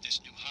take up this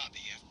new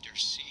hobby after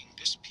seeing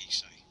this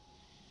piece,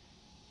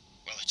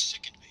 well, it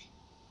sickened me.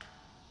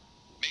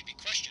 Made me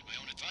question my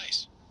own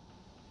advice.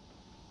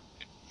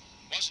 It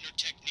wasn't her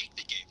technique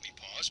that gave me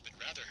pause, but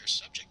rather her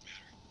subject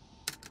matter.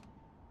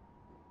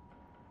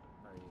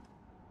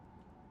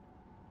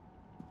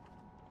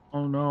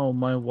 Oh no,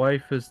 my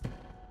wife is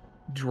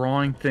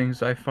drawing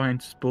things I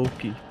find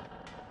spooky.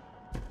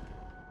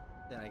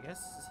 Then I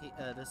guess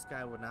this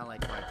guy would not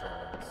like my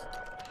drawings.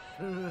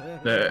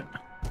 That.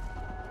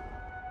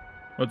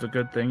 Well, it's a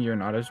good thing you're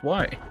not his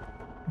wife.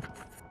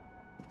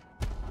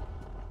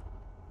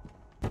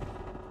 If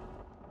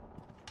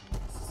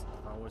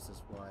I was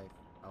his wife,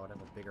 I would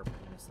have a bigger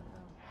penis than him.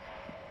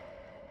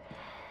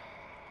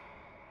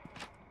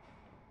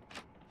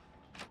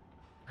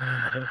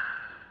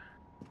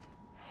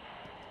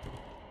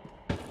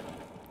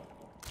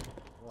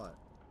 What?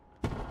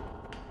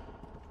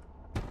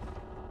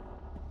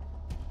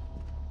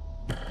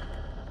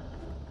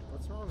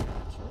 What's wrong,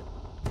 Hatchet?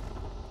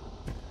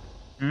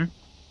 Hmm?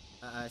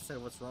 I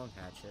said, what's wrong,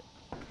 Hatchet?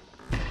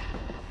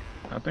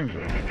 Nothing's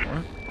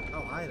wrong.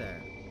 Oh, hi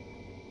there.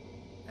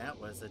 That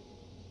was a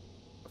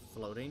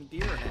floating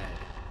deer head.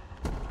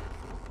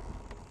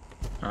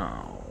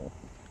 Oh.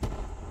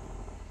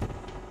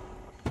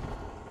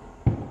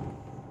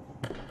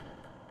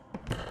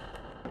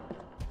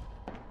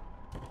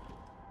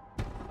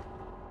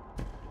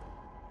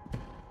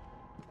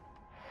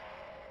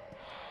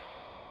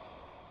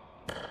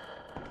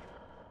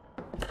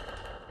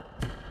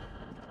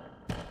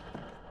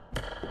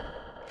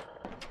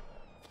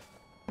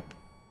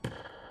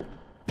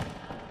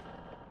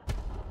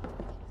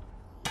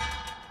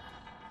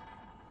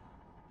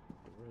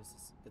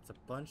 It's a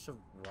bunch of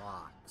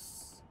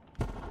rocks.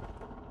 You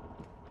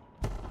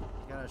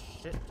got a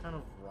shit ton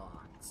of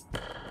rocks.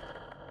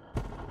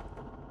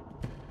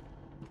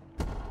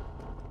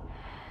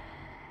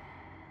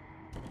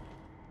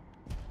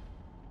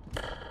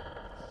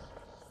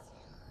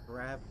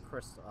 Grab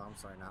crystal. Oh, I'm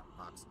sorry, not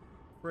rocks.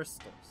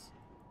 Crystals.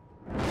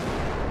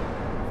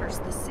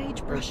 First the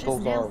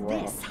sagebrushes, now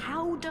this.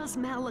 How does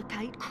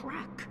malachite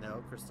crack?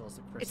 No, crystal's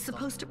a crystal. It's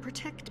supposed to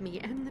protect me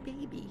and the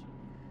baby.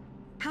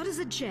 How does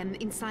a gem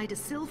inside a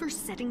silver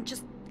setting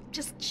just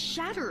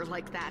shatter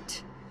like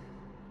that?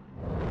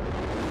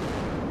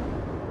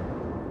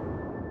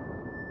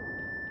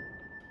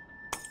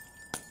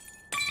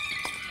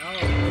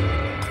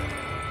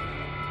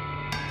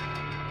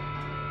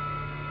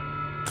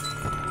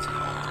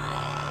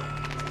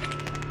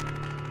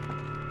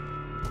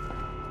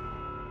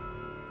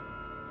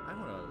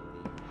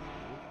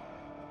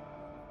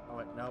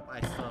 Nope, I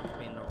still have to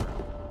be in the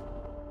room.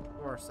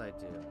 Of course I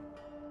do.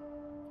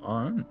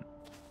 On.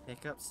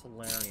 Pick up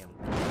solarium.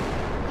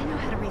 I know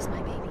how to raise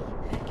my baby.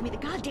 Give me the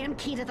goddamn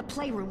key to the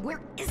playroom.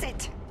 Where is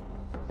it?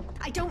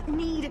 I don't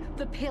need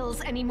the pills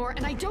anymore,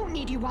 and I don't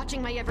need you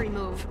watching my every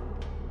move.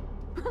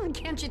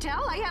 Can't you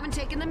tell? I haven't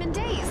taken them in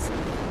days.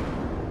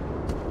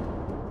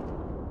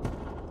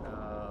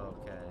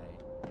 Okay.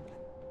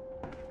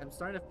 I'm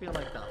starting to feel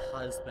like the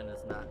husband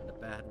is not the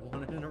bad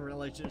one in a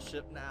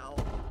relationship now.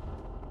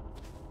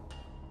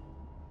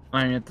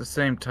 I mean, at the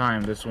same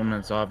time, this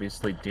woman's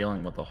obviously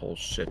dealing with a whole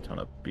shit ton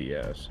of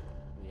BS.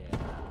 Yeah.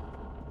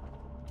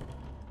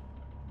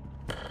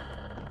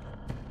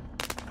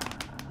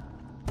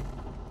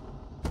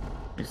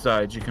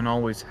 Besides, you can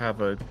always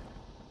have a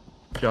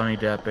Johnny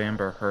Depp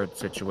Amber Heard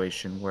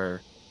situation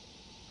where,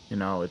 you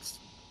know, it's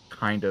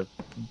kind of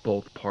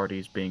both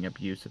parties being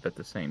abusive at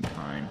the same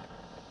time.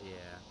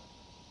 Yeah.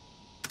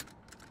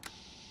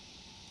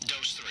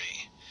 Dose 3.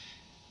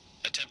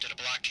 Attempted a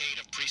blockade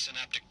of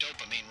presynaptic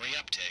dopamine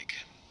reuptake,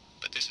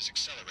 but this has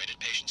accelerated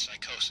patient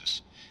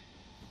psychosis.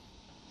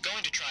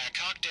 Going to try a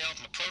cocktail of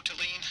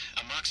meproteline,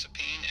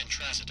 amoxapine, and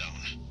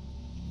trazodone.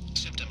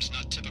 Symptoms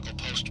not typical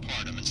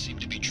postpartum and seem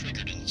to be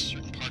triggered in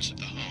certain parts of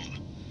the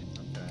home.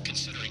 Okay.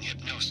 Considering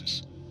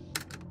hypnosis.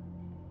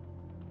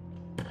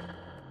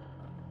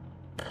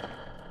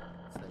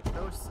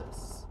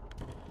 Psychosis.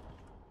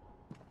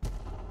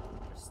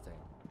 Interesting.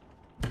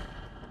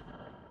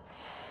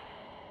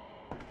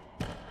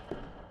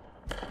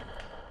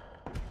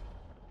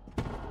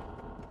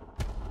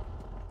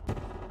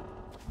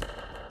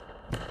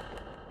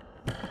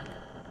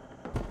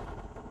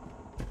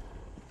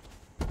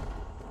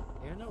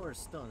 we're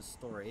still in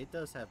story, it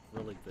does have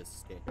really good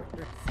scares.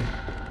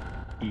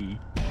 E.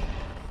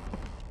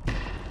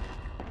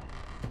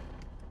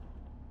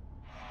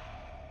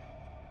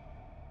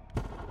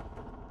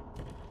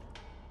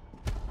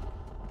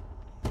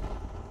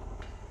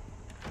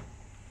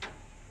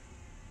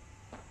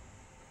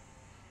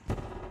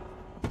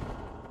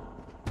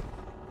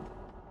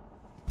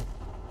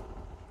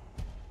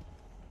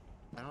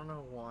 I don't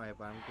know why,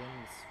 but I'm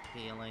getting this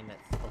feeling that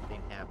something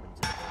happened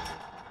to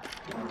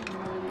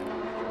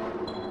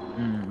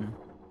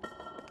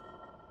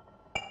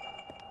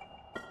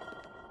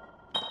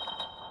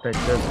That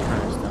does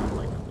kind of sound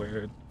like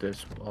where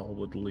this ball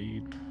would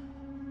lead.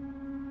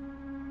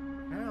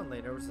 Apparently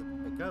there was a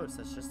ghost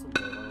that's just a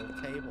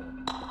little table.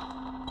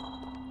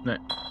 No.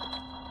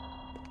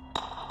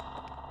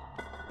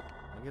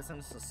 I guess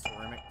it's the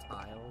ceramic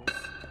tiles.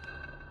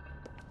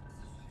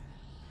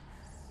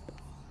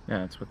 Yeah,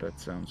 that's what that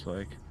sounds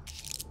like.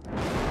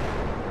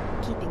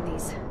 Keeping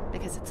these,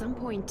 because at some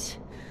point,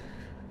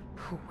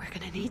 we're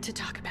gonna need to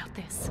talk about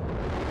this.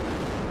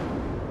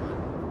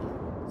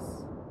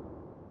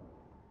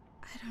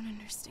 I don't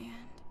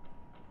understand.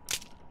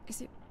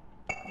 Is it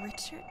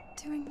Richard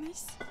doing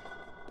this?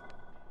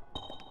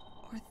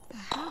 Or the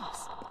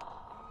house?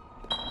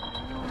 I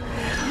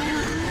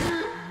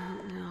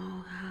don't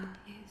know how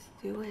he's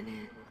doing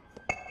it.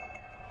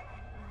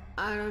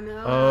 I don't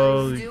know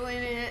how he's doing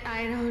it.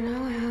 I don't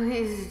know how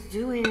he's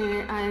doing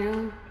it. I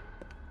don't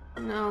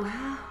know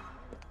how.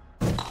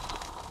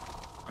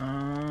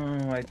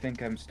 Oh, I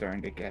think I'm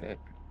starting to get it.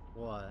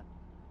 What?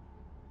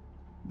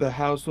 The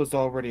house was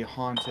already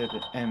haunted,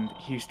 and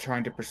he's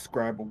trying to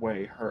prescribe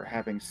away her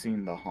having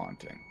seen the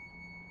haunting.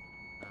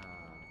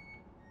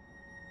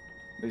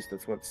 At least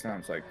that's what it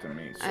sounds like to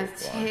me so I've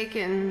far.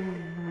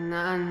 taken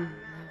none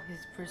of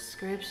his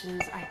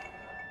prescriptions. I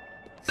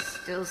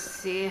still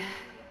see it.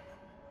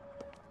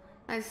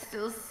 I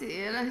still see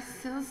it. I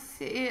still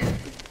see it.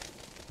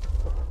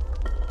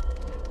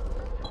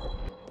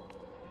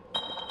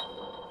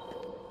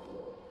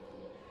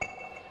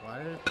 Why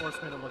did it force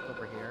me to look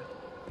over here?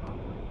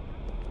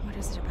 What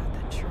is it about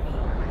that tree?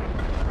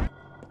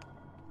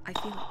 I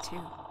feel it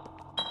too.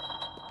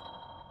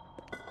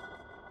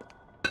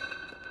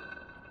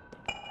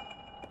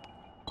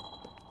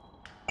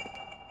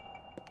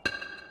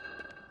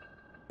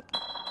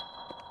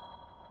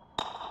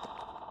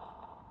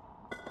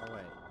 Oh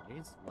wait,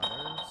 these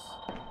letters?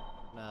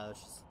 No,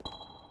 it's just...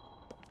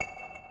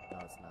 No,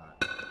 it's not.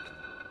 I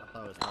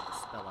thought it was about to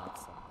spell out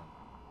something.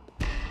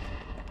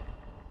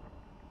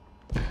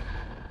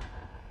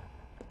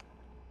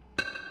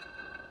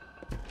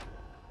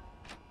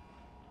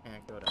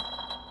 Can't go down.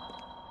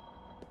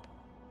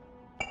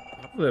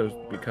 That was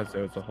because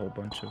there was a whole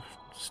bunch of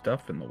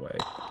stuff in the way.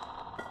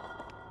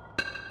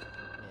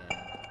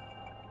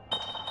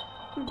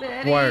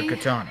 Betty, Wire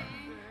katana.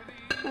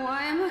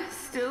 why am I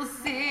still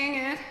seeing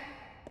it?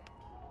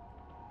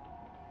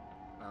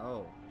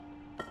 Oh.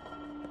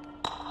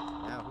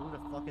 Now who the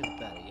fuck is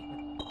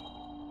Betty?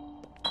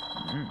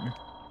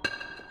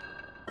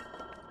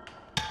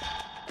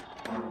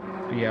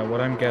 But yeah, what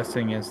I'm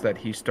guessing is that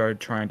he started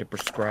trying to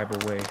prescribe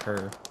away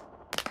her.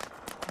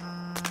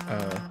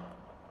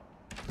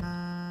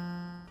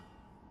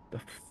 The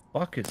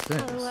fuck is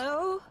this?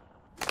 Hello?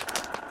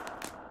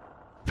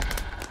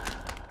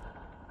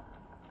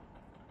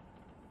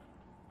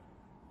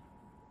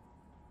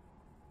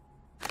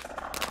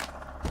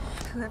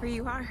 Whoever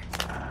you are,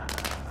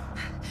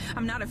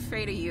 I'm not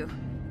afraid of you.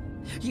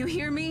 You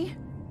hear me?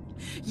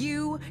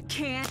 You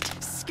can't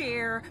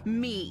scare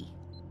me.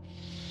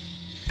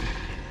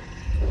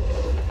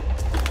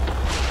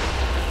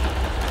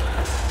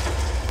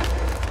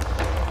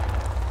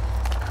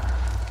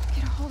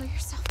 Get a hold of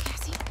yourself,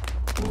 Cassie.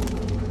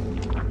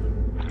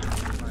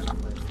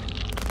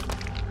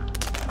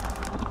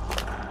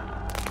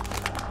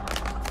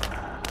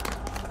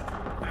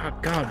 Oh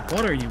God,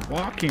 what are you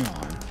walking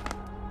on?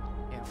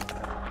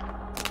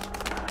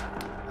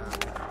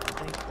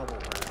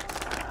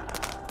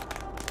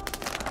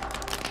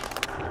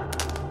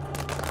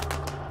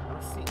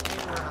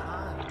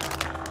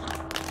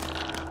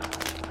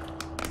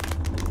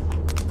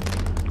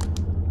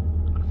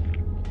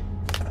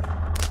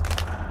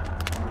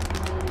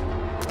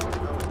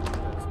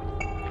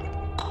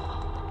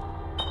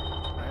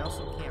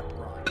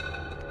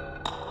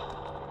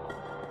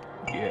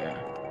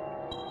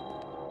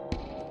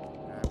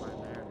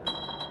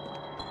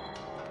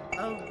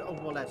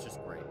 Well, that's just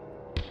great.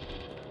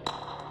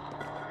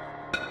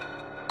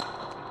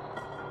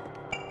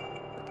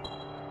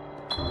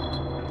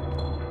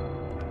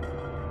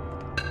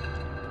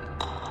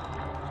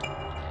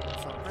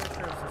 So I'm pretty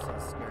sure this is a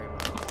scary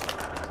movie.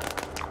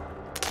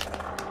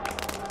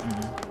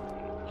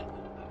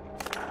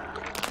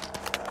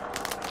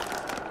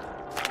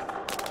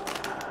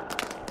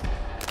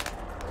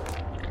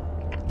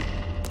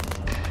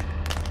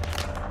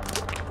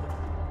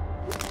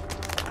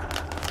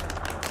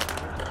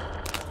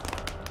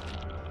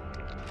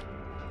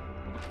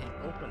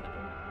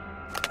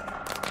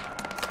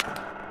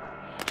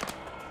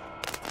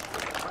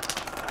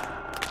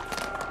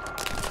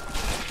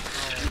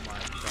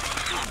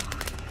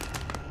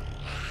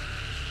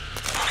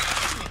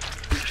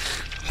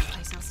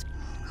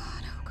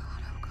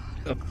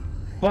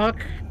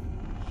 fuck?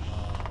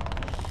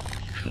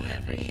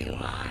 Whoever you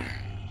are,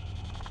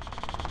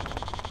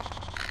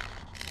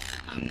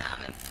 I'm not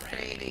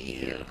afraid of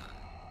you.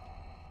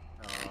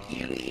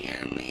 You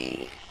hear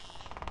me?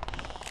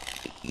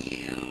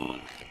 You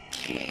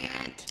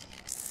can't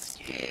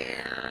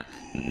scare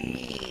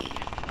me.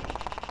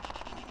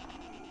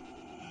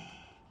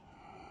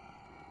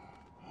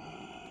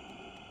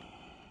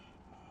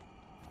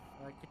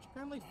 Could you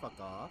kindly fuck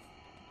off?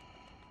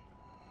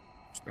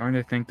 Starting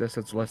to think this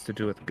has less to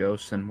do with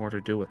ghosts and more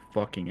to do with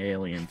fucking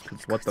aliens,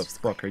 because what the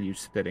fuck are you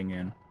sitting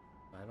in?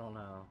 I don't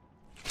know.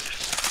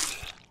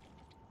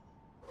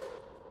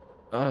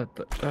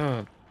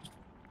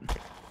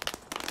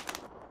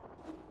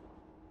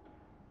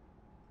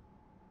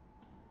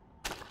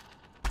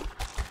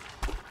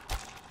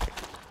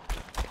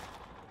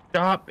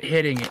 Stop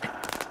hitting it. A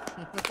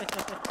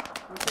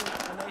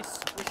nice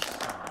squish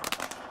sound.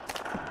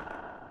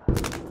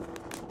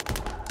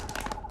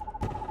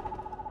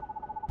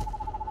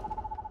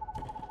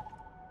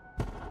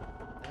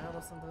 Now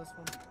listen to this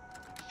one.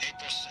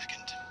 April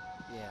 2nd.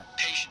 Yeah.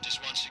 Patient is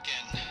once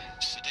again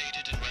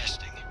sedated and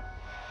resting.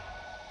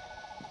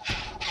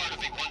 Part of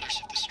me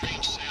wonders if the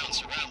strange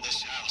sounds around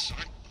this house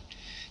aren't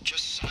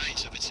just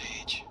signs of its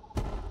age.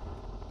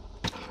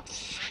 I'm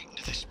frightened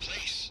of this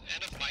place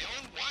and of my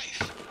own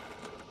wife.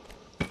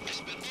 I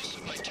spend most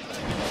of my time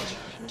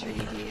The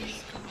baby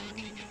is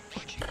calling.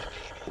 watching the baby.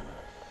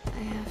 I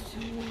have to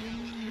warn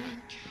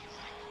her.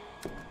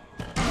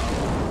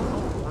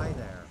 Oh, hi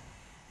there.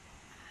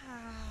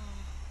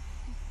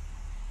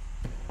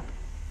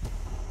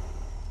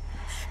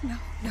 No,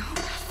 not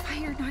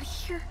fire, not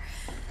here.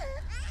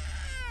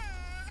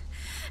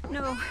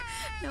 No,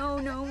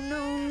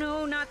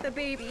 not the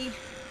baby.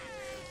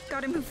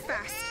 Gotta move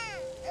fast.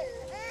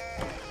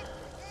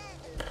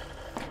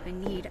 I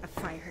need a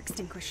fire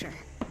extinguisher.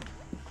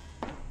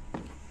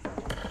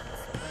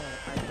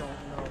 I don't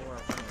know where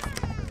I'm going to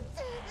put it.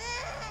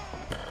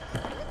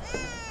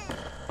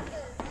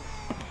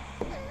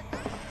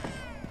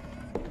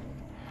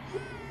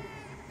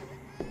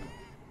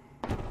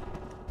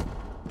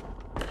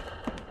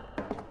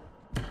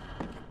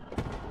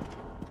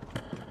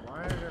 Why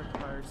are there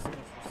fire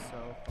extinguishers so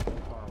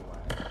fucking far away?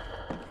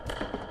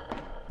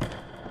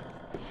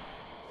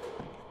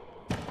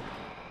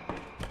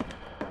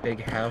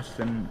 Big house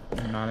and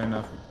not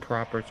enough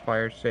proper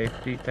fire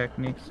safety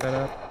techniques set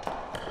up.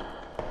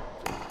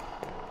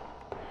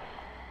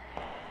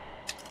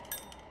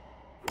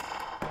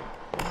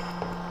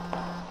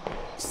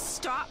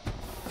 Stop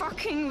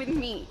fucking with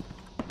me.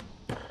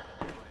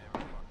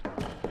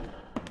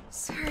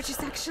 Serge,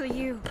 it's actually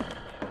you.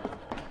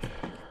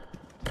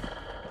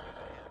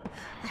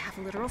 I have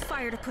a literal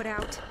fire to put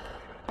out.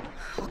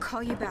 I'll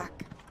call you back.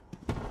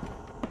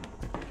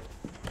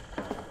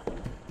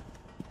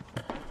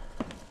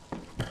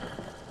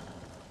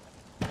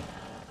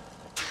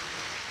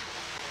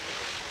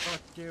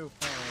 Fuck you,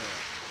 fire.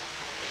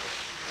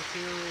 Fuck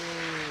you.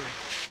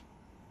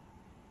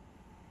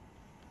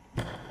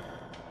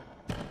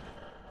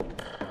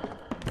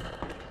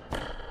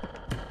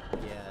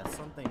 Yeah,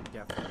 something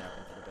definitely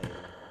happened to the baby.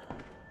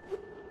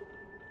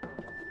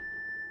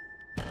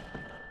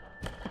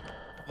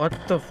 What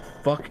the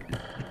fuck?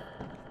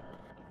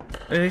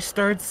 They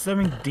started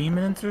summoning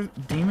demons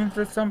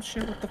or some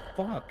shit? What the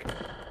fuck?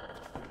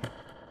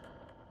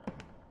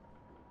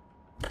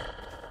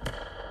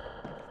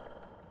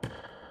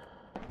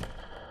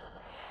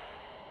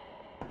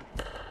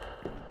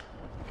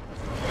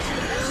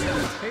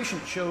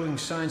 Patient showing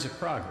signs of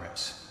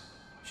progress.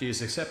 She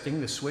is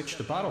accepting the switch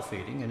to bottle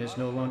feeding and is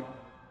no longer...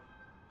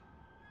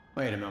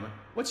 Wait a moment.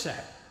 What's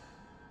that?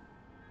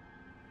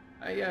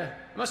 I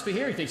must be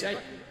hearing things. I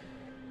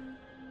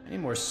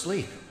need more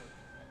sleep.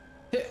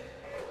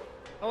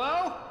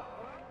 Hello?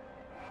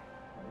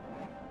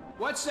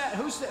 What's that?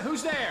 Who's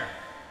there?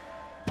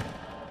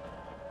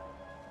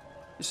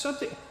 Is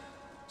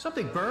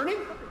something burning?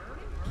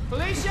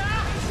 Felicia!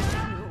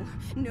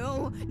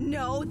 No,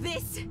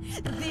 this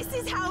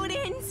is how it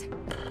ends.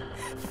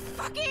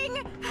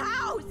 Fucking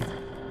house!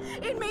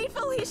 It made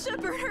Felicia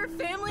burn her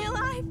family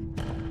alive.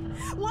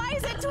 Why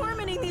is it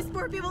tormenting these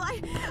poor people?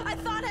 I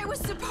thought I was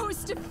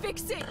supposed to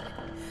fix it.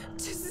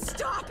 To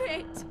stop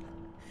it.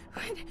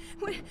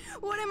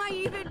 What am I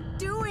even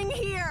doing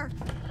here?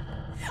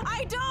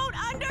 I don't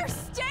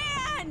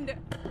understand!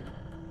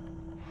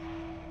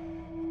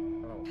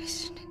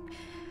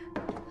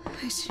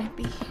 I shouldn't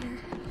be here.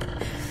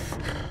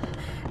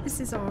 This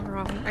is all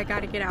wrong. I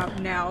gotta get out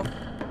now.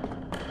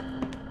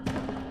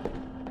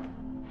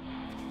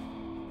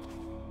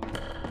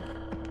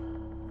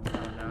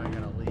 Now I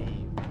gotta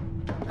leave.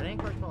 I didn't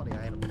collect all the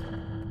items.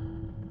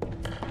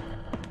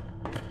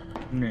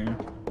 No.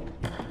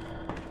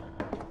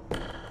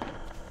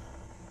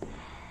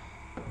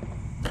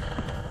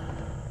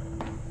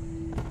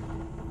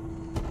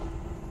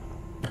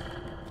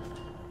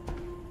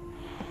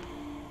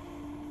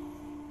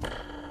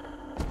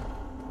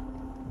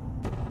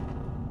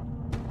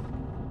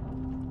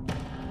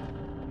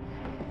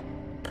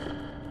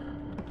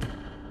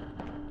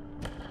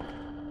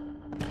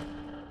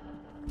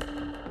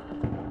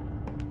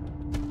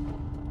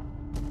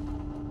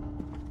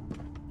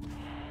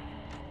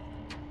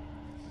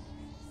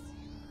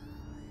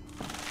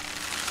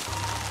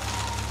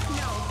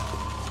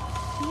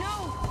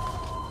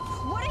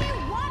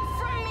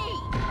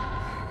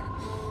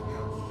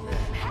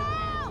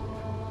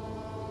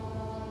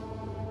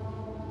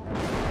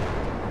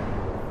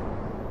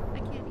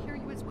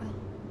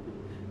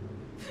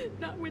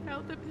 Not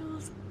without the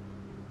pills.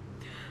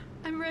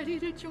 I'm ready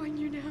to join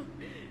you now.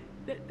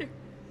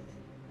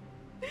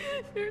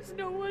 There's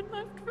no one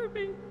left for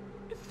me.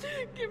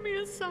 Give me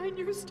a sign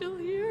you're still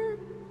here.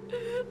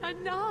 A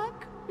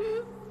knock.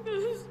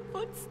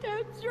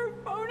 Footsteps, your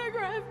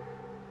phonograph.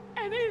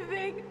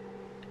 Anything.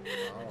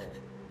 Oh.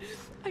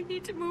 I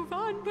need to move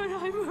on, but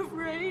I'm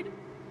afraid.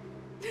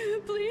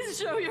 Please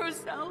show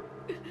yourself.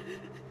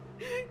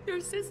 Your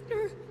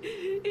sister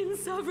in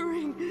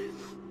suffering.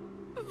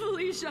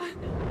 Felicia.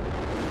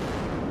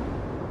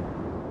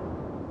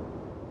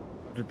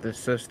 Did the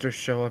sister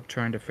show up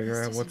trying to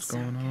figure out what's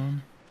going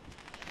on?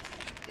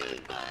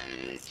 Goodbye,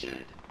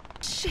 Richard.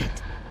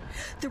 Shit!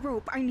 The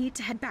rope. I need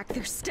to head back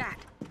there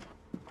stat.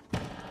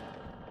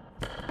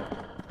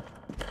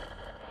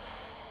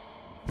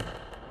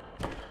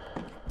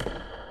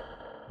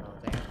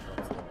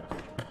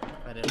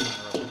 I didn't want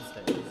to rope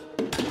upstairs.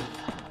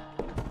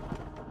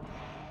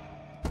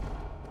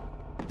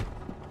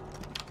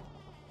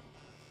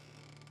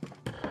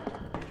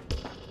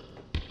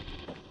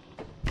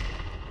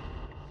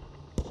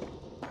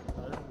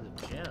 Oh, this is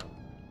a gym.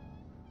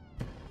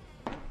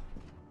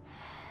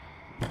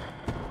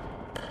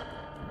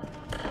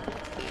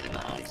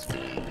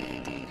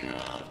 Baby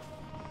girl.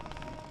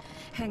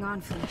 Hang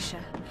on,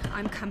 Felicia.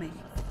 I'm coming.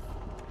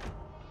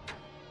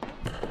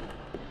 Yeah,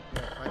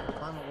 if I can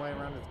find my way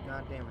around this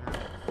goddamn house.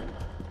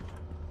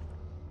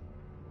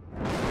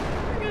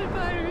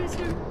 Goodbye,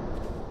 Richard.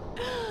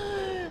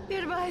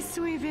 Goodbye,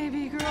 sweet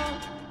baby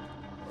girl.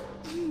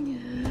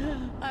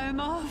 I'm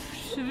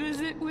off to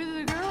visit with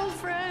a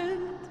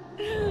girlfriend.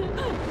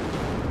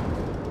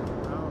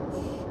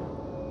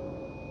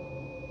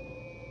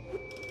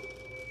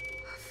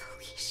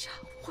 Felicia,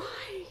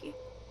 why?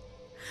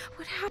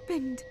 What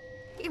happened?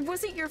 It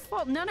wasn't your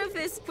fault. None of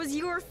this was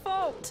your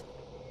fault.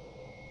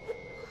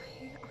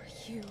 Why are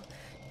you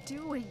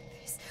doing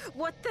this?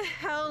 What the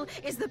hell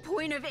is the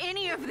point of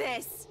any of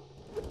this?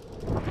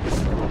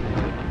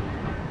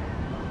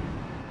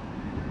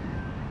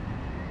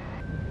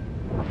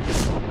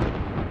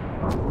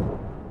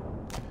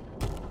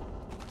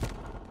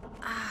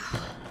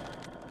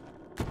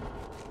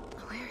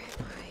 Where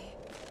am I?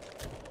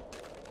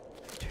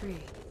 The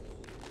tree.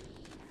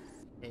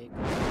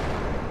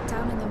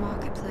 Down in the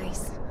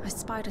marketplace, I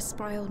spied a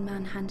spry old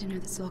man handing her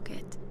this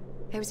locket.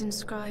 It was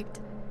inscribed,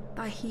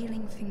 "Thy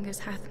healing fingers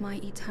hath my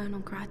eternal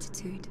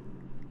gratitude."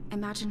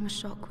 Imagine my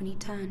shock when he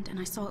turned and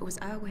I saw it was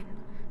Erwin,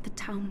 the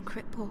town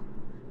cripple,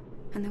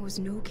 and there was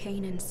no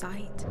Kane in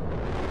sight.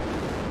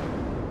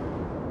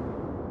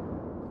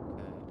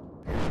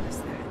 Who was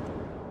that?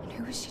 And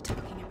who was she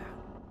talking